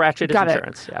 But the ratchet is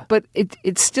insurance. Yeah. But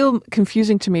it's still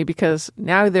confusing to me because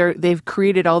now they've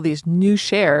created all these new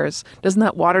shares. Doesn't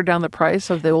that water down the price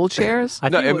of the old shares?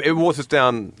 It waters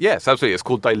down. Yes, absolutely. It's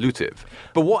called dilutive.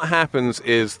 But what happens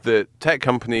is that tech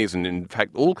companies, and in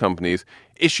fact all companies,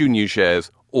 issue new shares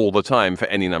all the time for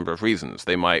any number of reasons.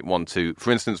 They might want to,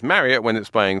 for instance, Marriott, when it's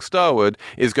buying Starwood,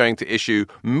 is going to issue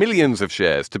millions of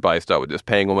shares to buy Starwood. It's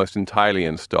paying almost entirely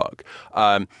in stock.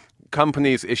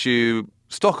 Companies issue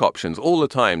stock options all the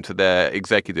time to their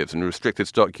executives and restricted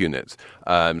stock units,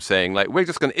 saying, like, we're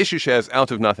just going to issue shares out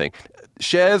of nothing.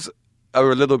 Shares are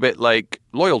a little bit like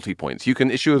loyalty points. You can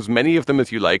issue as many of them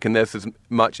as you like, and there's as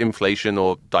much inflation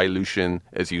or dilution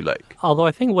as you like. Although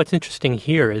I think what's interesting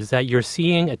here is that you're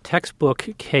seeing a textbook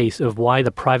case of why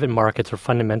the private markets are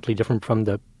fundamentally different from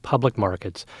the public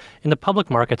markets. In the public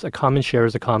markets, a common share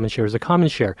is a common share is a common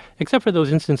share, except for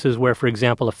those instances where, for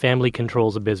example, a family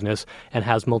controls a business and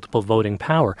has multiple voting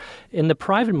power. In the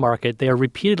private market, they are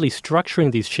repeatedly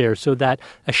structuring these shares so that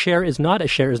a share is not a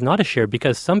share is not a share,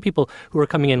 because some people who are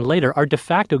coming in later are de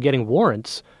facto getting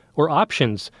warrants or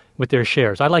options with their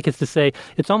shares. I like it to say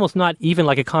it's almost not even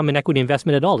like a common equity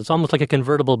investment at all. It's almost like a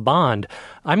convertible bond.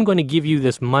 I'm going to give you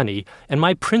this money, and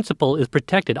my principal is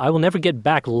protected. I will never get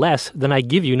back less than I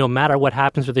give you, no matter what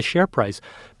happens with the share price.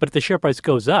 But if the share price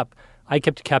goes up, I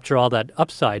get to capture all that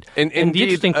upside. And the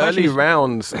interesting early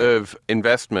rounds of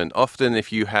investment, often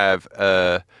if you have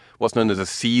what's known as a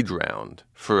seed round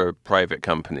for a private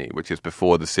company, which is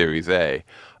before the Series A,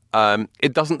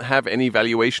 it doesn't have any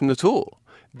valuation at all.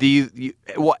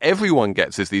 What everyone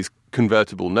gets is these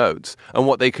convertible notes, and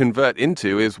what they convert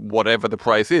into is whatever the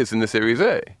price is in the Series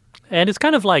A. And it's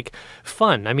kind of like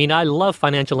fun. I mean, I love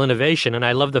financial innovation, and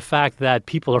I love the fact that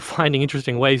people are finding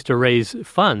interesting ways to raise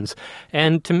funds.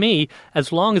 And to me,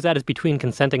 as long as that is between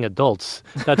consenting adults,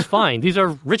 that's fine. These are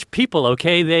rich people,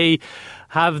 okay? They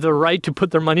have the right to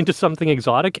put their money into something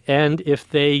exotic, and if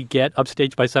they get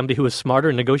upstaged by somebody who is smarter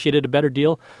and negotiated a better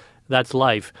deal, that's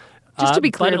life. Just to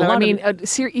be clear, though, I mean,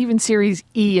 even Series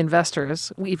E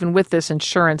investors, even with this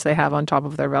insurance they have on top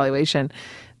of their valuation,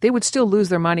 they would still lose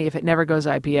their money if it never goes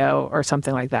IPO or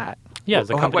something like that. Yeah.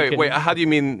 Wait, how do you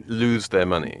mean lose their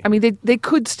money? I mean, they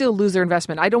could still lose their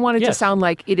investment. I don't want it to sound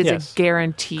like it is a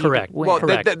guaranteed Correct. win. Well,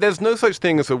 Correct. There's no such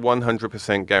thing as a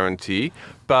 100% guarantee,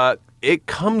 but it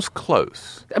comes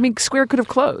close. I mean, Square could have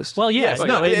closed. Well, yes.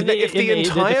 If the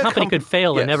entire company could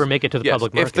fail and never make it to the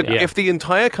public market. If the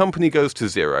entire company goes to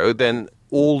zero, then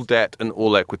all debt and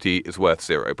all equity is worth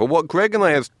zero. But what Greg and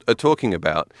I are talking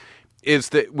about is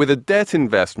that with a debt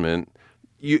investment,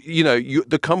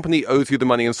 the company owes you the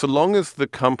money, and so long as the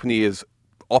company is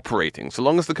operating, so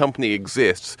long as the company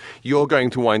exists, you're going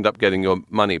to wind up getting your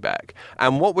money back.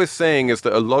 And what we're saying is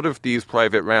that a lot of these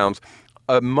private rounds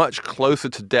are much closer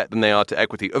to debt than they are to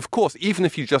equity. Of course, even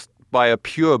if you just buy a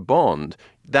pure bond,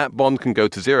 that bond can go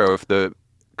to zero if the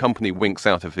company winks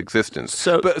out of existence.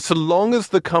 But so long as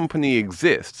the company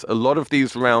exists, a lot of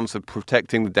these rounds are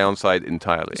protecting the downside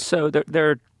entirely. So there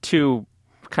are two,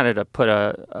 kind of to put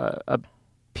a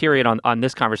period on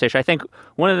this conversation. I think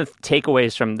one of the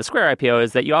takeaways from the Square IPO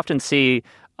is that you often see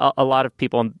a lot of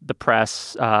people in the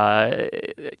press,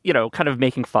 kind of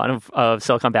making fun of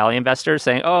Silicon Valley investors,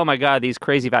 saying, "Oh my God, these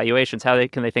crazy valuations! How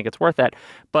can they think it's worth that?"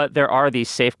 But there are these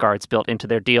safeguards built into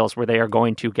their deals where they are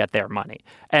going to get their money,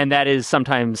 and that is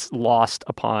sometimes lost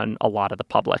upon a lot of the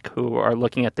public who are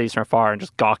looking at these from afar and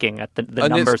just gawking at the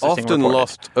numbers. And it's often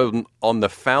lost on the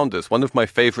founders. One of my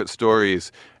favorite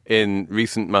stories in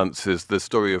recent months is the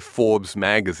story of Forbes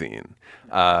magazine,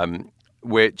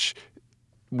 which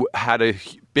had a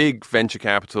big venture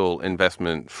capital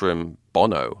investment from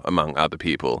Bono, among other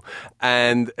people.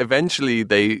 And eventually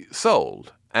they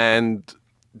sold. And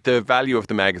the value of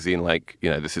the magazine,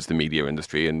 this is the media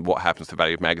industry, and what happens to the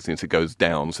value of magazines, it goes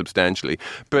down substantially.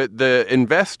 But the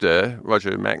investor,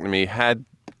 Roger McNamee, had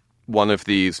one of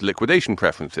these liquidation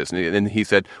preferences. And he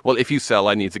said, well, if you sell,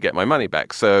 I need to get my money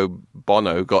back. So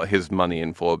Bono got his money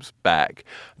in Forbes back.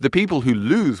 The people who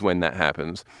lose when that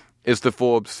happens is the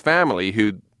Forbes family,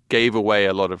 who gave away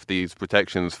a lot of these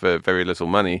protections for very little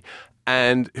money,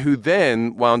 and who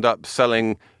then wound up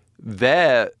selling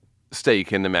their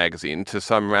stake in the magazine to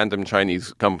some random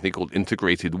Chinese company called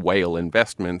Integrated Whale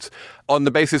Investments on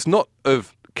the basis not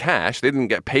of cash. They didn't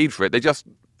get paid for it. They just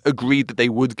agreed that they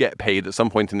would get paid at some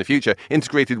point in the future.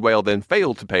 Integrated Whale then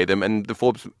failed to pay them, and the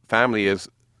Forbes family is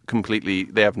completely,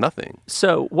 they have nothing.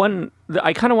 So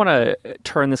I kind of want to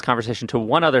turn this conversation to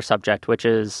one other subject, which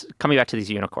is coming back to these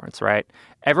unicorns, right?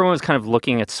 Everyone was kind of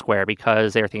looking at Square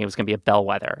because they were thinking it was going to be a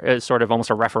bellwether. It was sort of almost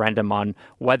a referendum on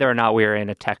whether or not we were in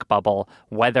a tech bubble,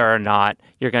 whether or not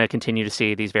you're going to continue to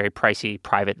see these very pricey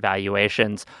private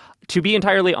valuations. To be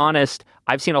entirely honest,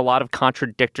 I've seen a lot of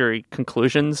contradictory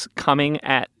conclusions coming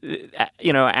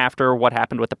after what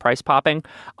happened with the price popping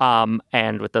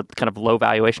and with the kind of low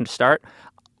valuation to start.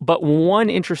 But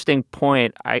one interesting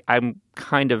point I'm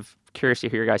kind of curious to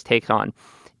hear your guys' take on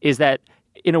is that,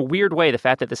 in a weird way, the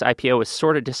fact that this IPO is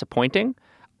sort of disappointing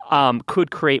could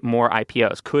create more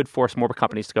IPOs, could force more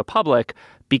companies to go public,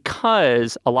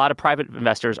 because a lot of private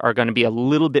investors are going to be a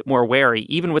little bit more wary,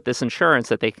 even with this insurance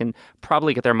that they can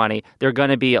probably get their money. They're going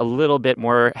to be a little bit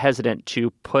more hesitant to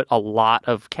put a lot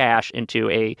of cash into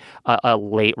a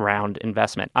late round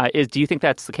investment. Do you think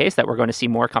that's the case, that we're going to see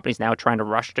more companies now trying to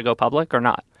rush to go public, or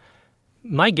not?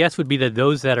 My guess would be that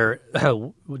those that are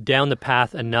down the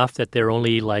path enough that they're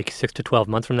only like 6 to 12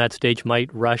 months from that stage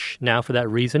might rush now for that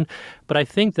reason. But I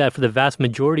think that for the vast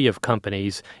majority of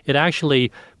companies, it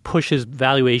actually pushes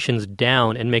valuations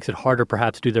down and makes it harder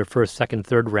perhaps to do their first, second,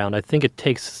 third round. I think it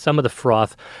takes some of the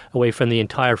froth away from the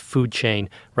entire food chain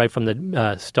right from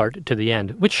the start to the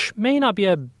end, which may not be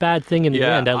a bad thing in the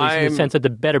end, at least in the sense that the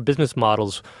better business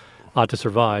models ought to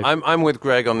survive. I'm with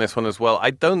Greg on this one as well.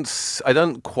 I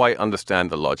don't quite understand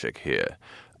the logic here.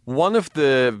 One of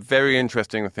the very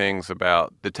interesting things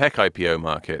about the tech IPO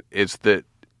market is that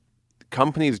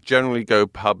companies generally go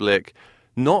public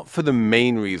not for the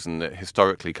main reason that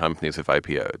historically companies have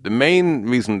IPO'd. The main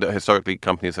reason that historically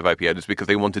companies have IPO'd is because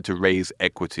they wanted to raise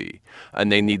equity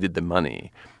and they needed the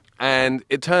money. And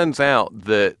it turns out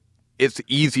that it's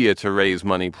easier to raise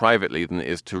money privately than it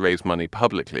is to raise money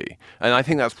publicly. And I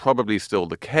think that's probably still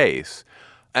the case.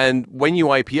 And when you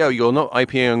IPO, you're not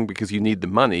IPOing because you need the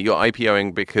money. You're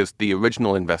IPOing because the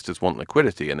original investors want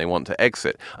liquidity and they want to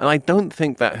exit. And I don't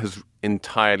think that has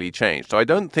entirely changed. So I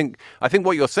think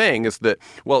what you're saying is that,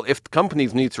 well, if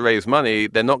companies need to raise money,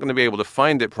 they're not going to be able to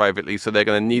find it privately, so they're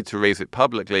going to need to raise it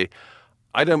publicly.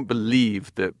 I don't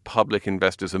believe that public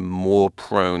investors are more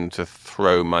prone to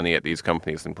throw money at these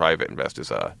companies than private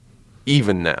investors are,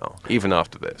 even now, even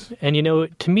after this. And,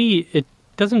 to me, it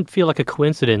doesn't feel like a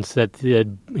coincidence that,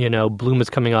 Bloom is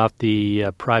coming off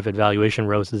the private valuation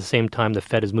rose at the same time the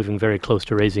Fed is moving very close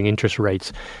to raising interest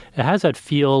rates. It has that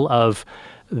feel of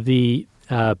the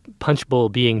punch bowl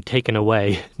being taken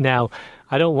away. Now,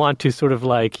 I don't want to sort of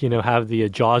have the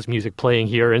Jaws music playing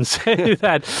here and say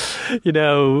that, the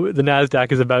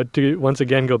NASDAQ is about to once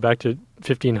again go back to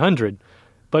 1,500.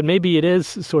 But maybe it is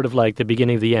sort of like the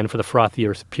beginning of the end for the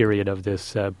frothier period of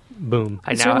this boom.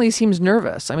 It certainly seems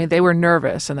nervous. I mean, they were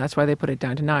nervous, and that's why they put it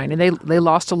down to 9. And they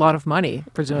lost a lot of money,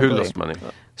 presumably. Who lost money?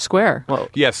 Square. Well,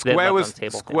 yeah,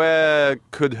 Square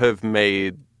could have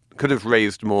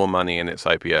raised more money in its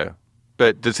IPO.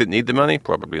 But does it need the money?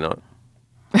 Probably not.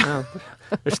 No.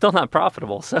 They're still not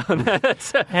profitable. So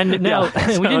and now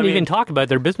we didn't even talk about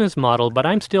their business model, but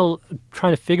I'm still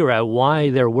trying to figure out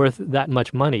why they're worth that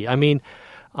much money. I mean,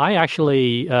 I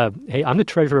actually, I'm the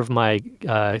treasurer of my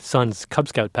son's Cub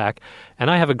Scout pack,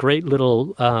 and I have a great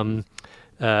little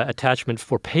attachment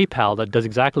for PayPal that does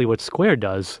exactly what Square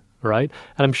does, right?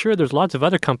 And I'm sure there's lots of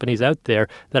other companies out there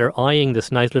that are eyeing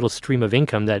this nice little stream of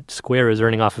income that Square is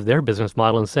earning off of their business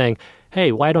model and saying,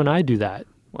 hey, why don't I do that?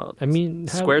 Well, I mean,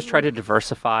 Square's tried to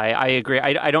diversify. I agree.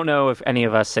 I don't know if any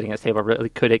of us sitting at this table really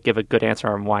could give a good answer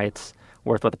on why it's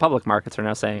worth what the public markets are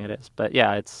now saying it is. But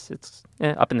yeah, it's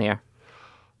up in the air.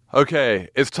 Okay,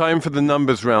 it's time for the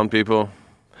numbers round, people.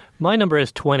 My number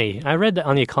is 20. I read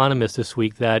on The Economist this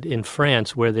week that in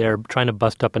France, where they're trying to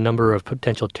bust up a number of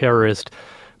potential terrorist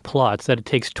plots, that it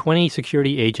takes 20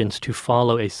 security agents to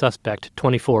follow a suspect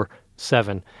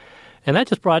 24/7. And that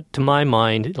just brought to my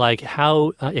mind like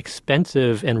how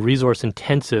expensive and resource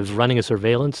intensive running a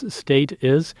surveillance state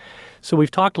is. So we've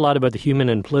talked a lot about the human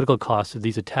and political costs of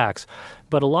these attacks,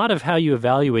 but a lot of how you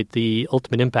evaluate the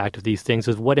ultimate impact of these things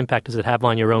is what impact does it have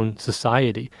on your own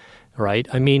society, right?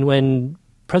 I mean, when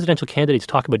presidential candidates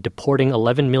talk about deporting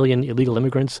 11 million illegal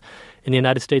immigrants in the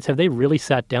United States, have they really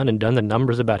sat down and done the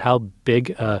numbers about how big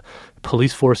a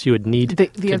police force you would need the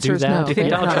to answer do is that? no. Do you think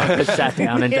Donald Trump has sat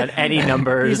down and done any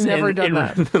numbers He's never done in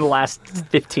that. the last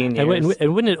 15 years?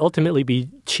 And wouldn't it ultimately be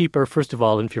cheaper, first of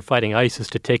all, if you're fighting ISIS,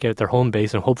 to take out their home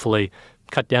base and hopefully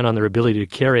cut down on their ability to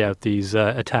carry out these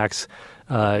attacks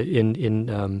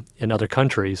in other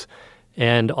countries?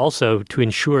 And also to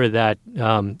ensure that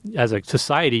as a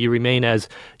society you remain as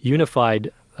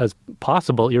unified as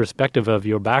possible, irrespective of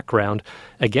your background,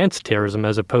 against terrorism,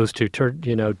 as opposed to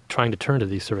trying to turn to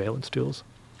these surveillance tools.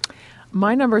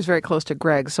 My number is very close to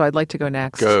Greg's, so I'd like to go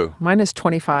next. Go. Mine is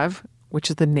 25, which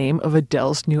is the name of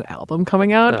Adele's new album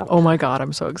coming out. Oh my God,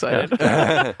 I'm so excited.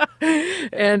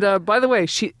 And by the way,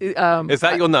 she... Is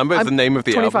that your number? Is the name of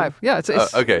the 25. album? Yeah, it's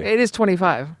okay. It is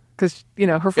 25. Because,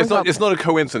 her first It's not a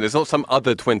coincidence. It's not some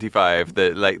other 25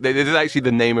 that, it is actually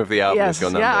the name of the album. Yes, is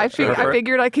your number. yeah, I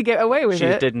figured I could get away with She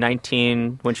it. did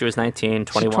 19 when she was 19,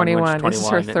 21 21. when she was 21. This is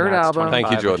her and third now it's album. 25,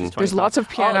 Thank you, Jordan. which is There's 25. lots of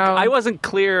piano. I wasn't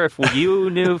clear if you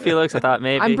knew, Felix. I thought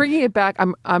maybe. I'm bringing it back.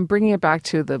 I'm bringing it back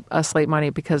to the Slate Money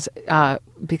because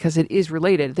it is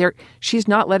related. She's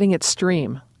not letting it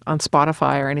stream on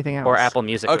Spotify or anything else. Or Apple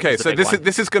Music. Okay, so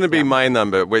this is going to be my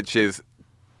number, which is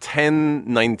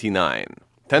 $10.99.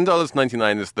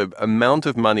 $10.99 is the amount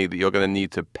of money that you're going to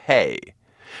need to pay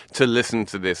to listen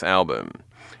to this album.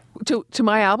 To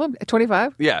my album at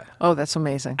 25? Yeah. Oh, that's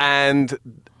amazing. And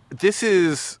this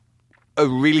is a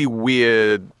really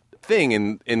weird thing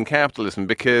in capitalism,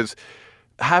 because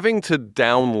having to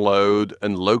download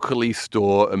and locally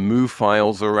store and move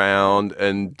files around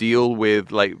and deal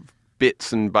with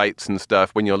bits and bytes and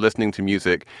stuff when you're listening to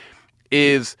music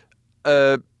is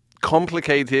a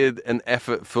complicated and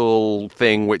effortful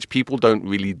thing which people don't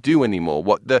really do anymore.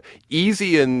 What the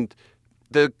easy and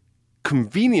the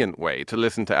convenient way to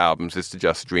listen to albums is to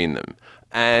just stream them.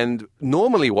 And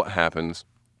normally what happens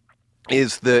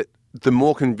is that the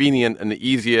more convenient and the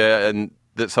easier and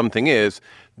that something is,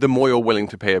 the more you're willing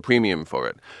to pay a premium for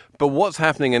it. But what's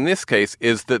happening in this case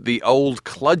is that the old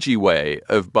kludgy way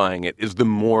of buying it is the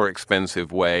more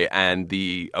expensive way and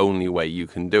the only way you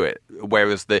can do it.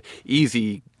 Whereas the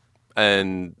easy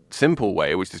and simple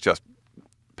way, which is just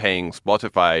paying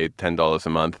Spotify $10 a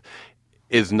month,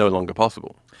 is no longer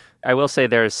possible. I will say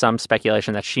there's some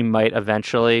speculation that she might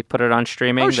eventually put it on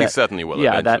streaming. Oh, she certainly will.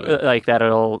 Yeah,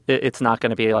 eventually. it's not going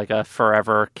to be like a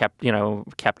forever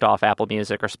kept off Apple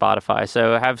Music or Spotify.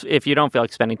 So if you don't feel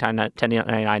like spending time at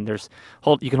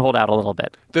 $10.99, you can hold out a little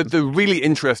bit. The really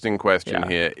interesting question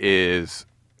here is,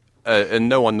 and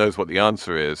no one knows what the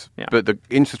answer is, but the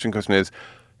interesting question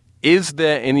is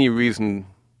there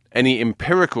any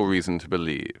empirical reason to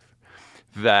believe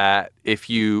that if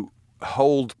you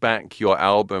hold back your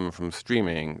album from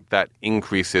streaming, that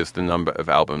increases the number of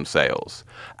album sales?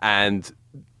 And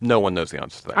no one knows the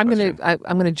answer to that question.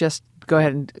 I'm gonna just go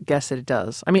ahead and guess that it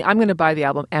does. I mean, I'm gonna buy the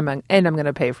album and I'm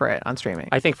gonna pay for it on streaming.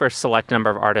 I think for a select number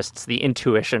of artists, the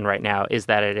intuition right now is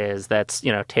that it is. That's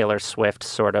Taylor Swift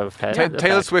sort of.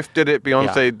 Taylor Swift did it.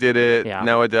 Beyonce did it. Yeah.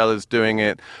 Now Adele is doing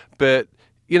it. But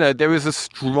there is a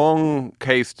strong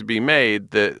case to be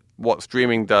made that what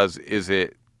streaming does is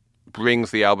it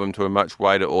brings the album to a much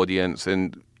wider audience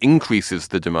and increases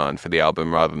the demand for the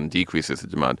album rather than decreases the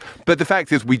demand. But the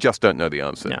fact is, we just don't know the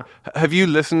answer. No. Have you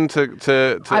listened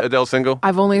to Adele's single?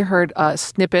 I've only heard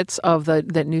snippets of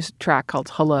that new track called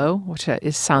Hello, which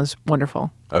sounds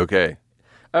wonderful. Okay,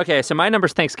 so my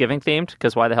number's Thanksgiving themed,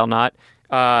 because why the hell not?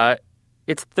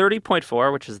 It's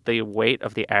 30.4, which is the weight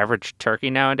of the average turkey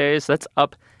nowadays. That's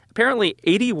up apparently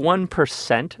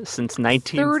 81% since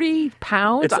 30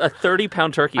 pounds? It's a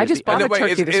 30-pound turkey. I just bought a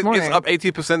turkey this morning. It's up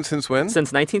 80% since when?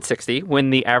 Since 1960, when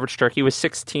the average turkey was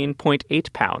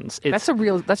 16.8 pounds. That's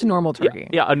a normal turkey.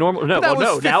 Yeah, a normal. No,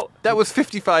 that was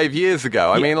 55 years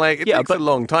ago. I mean, like, it takes a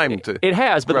long time to. It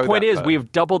has, but the point is,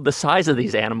 we've doubled the size of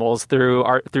these animals through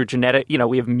genetic.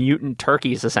 We have mutant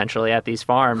turkeys essentially at these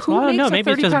farms. Well, I don't know.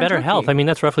 Maybe it's just better turkey? Health. I mean,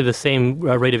 that's roughly the same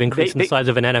rate of increase in the size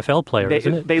of an NFL player,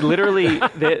 isn't it? They literally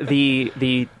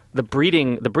the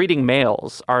breeding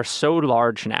males are so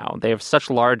large now. They have such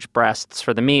large breasts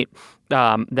for the meat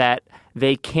that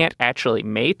they can't actually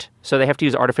mate, so they have to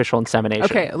use artificial insemination.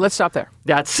 Okay, let's stop there.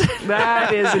 That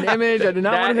is an image I did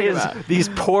not want to think about. These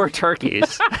poor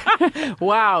turkeys.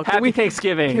 Wow. Happy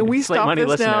Thanksgiving, can we Slate stop Money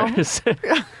this listeners.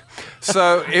 now?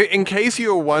 So, in case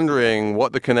you're wondering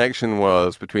what the connection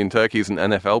was between turkeys and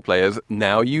NFL players,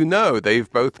 now you know. They've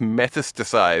both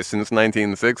metastasized since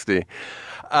 1960.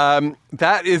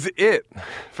 That is it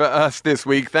for us this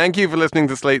week. Thank you for listening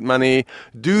to Slate Money.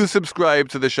 Do subscribe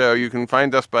to the show. You can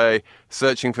find us by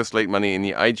searching for Slate Money in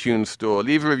the iTunes store.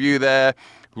 Leave a review there.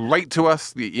 Write to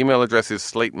us. The email address is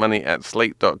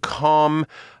slatemoney@slate.com.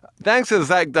 Thanks to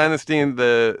Zach Dynastine,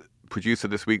 the producer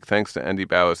this week. Thanks to Andy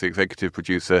Bowers, the executive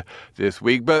producer this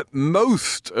week. But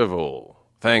most of all,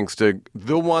 thanks to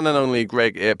the one and only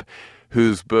Greg Ip,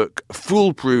 whose book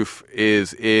Foolproof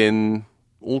is in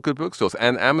all good bookstores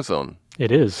and Amazon.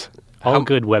 It is. All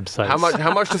good websites.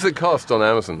 How much does it cost on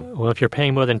Amazon? Well, if you're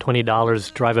paying more than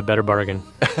 $20, drive a better bargain.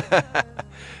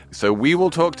 So we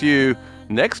will talk to you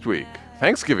next week,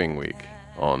 Thanksgiving week,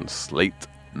 on Slate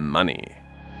Money.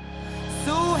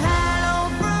 So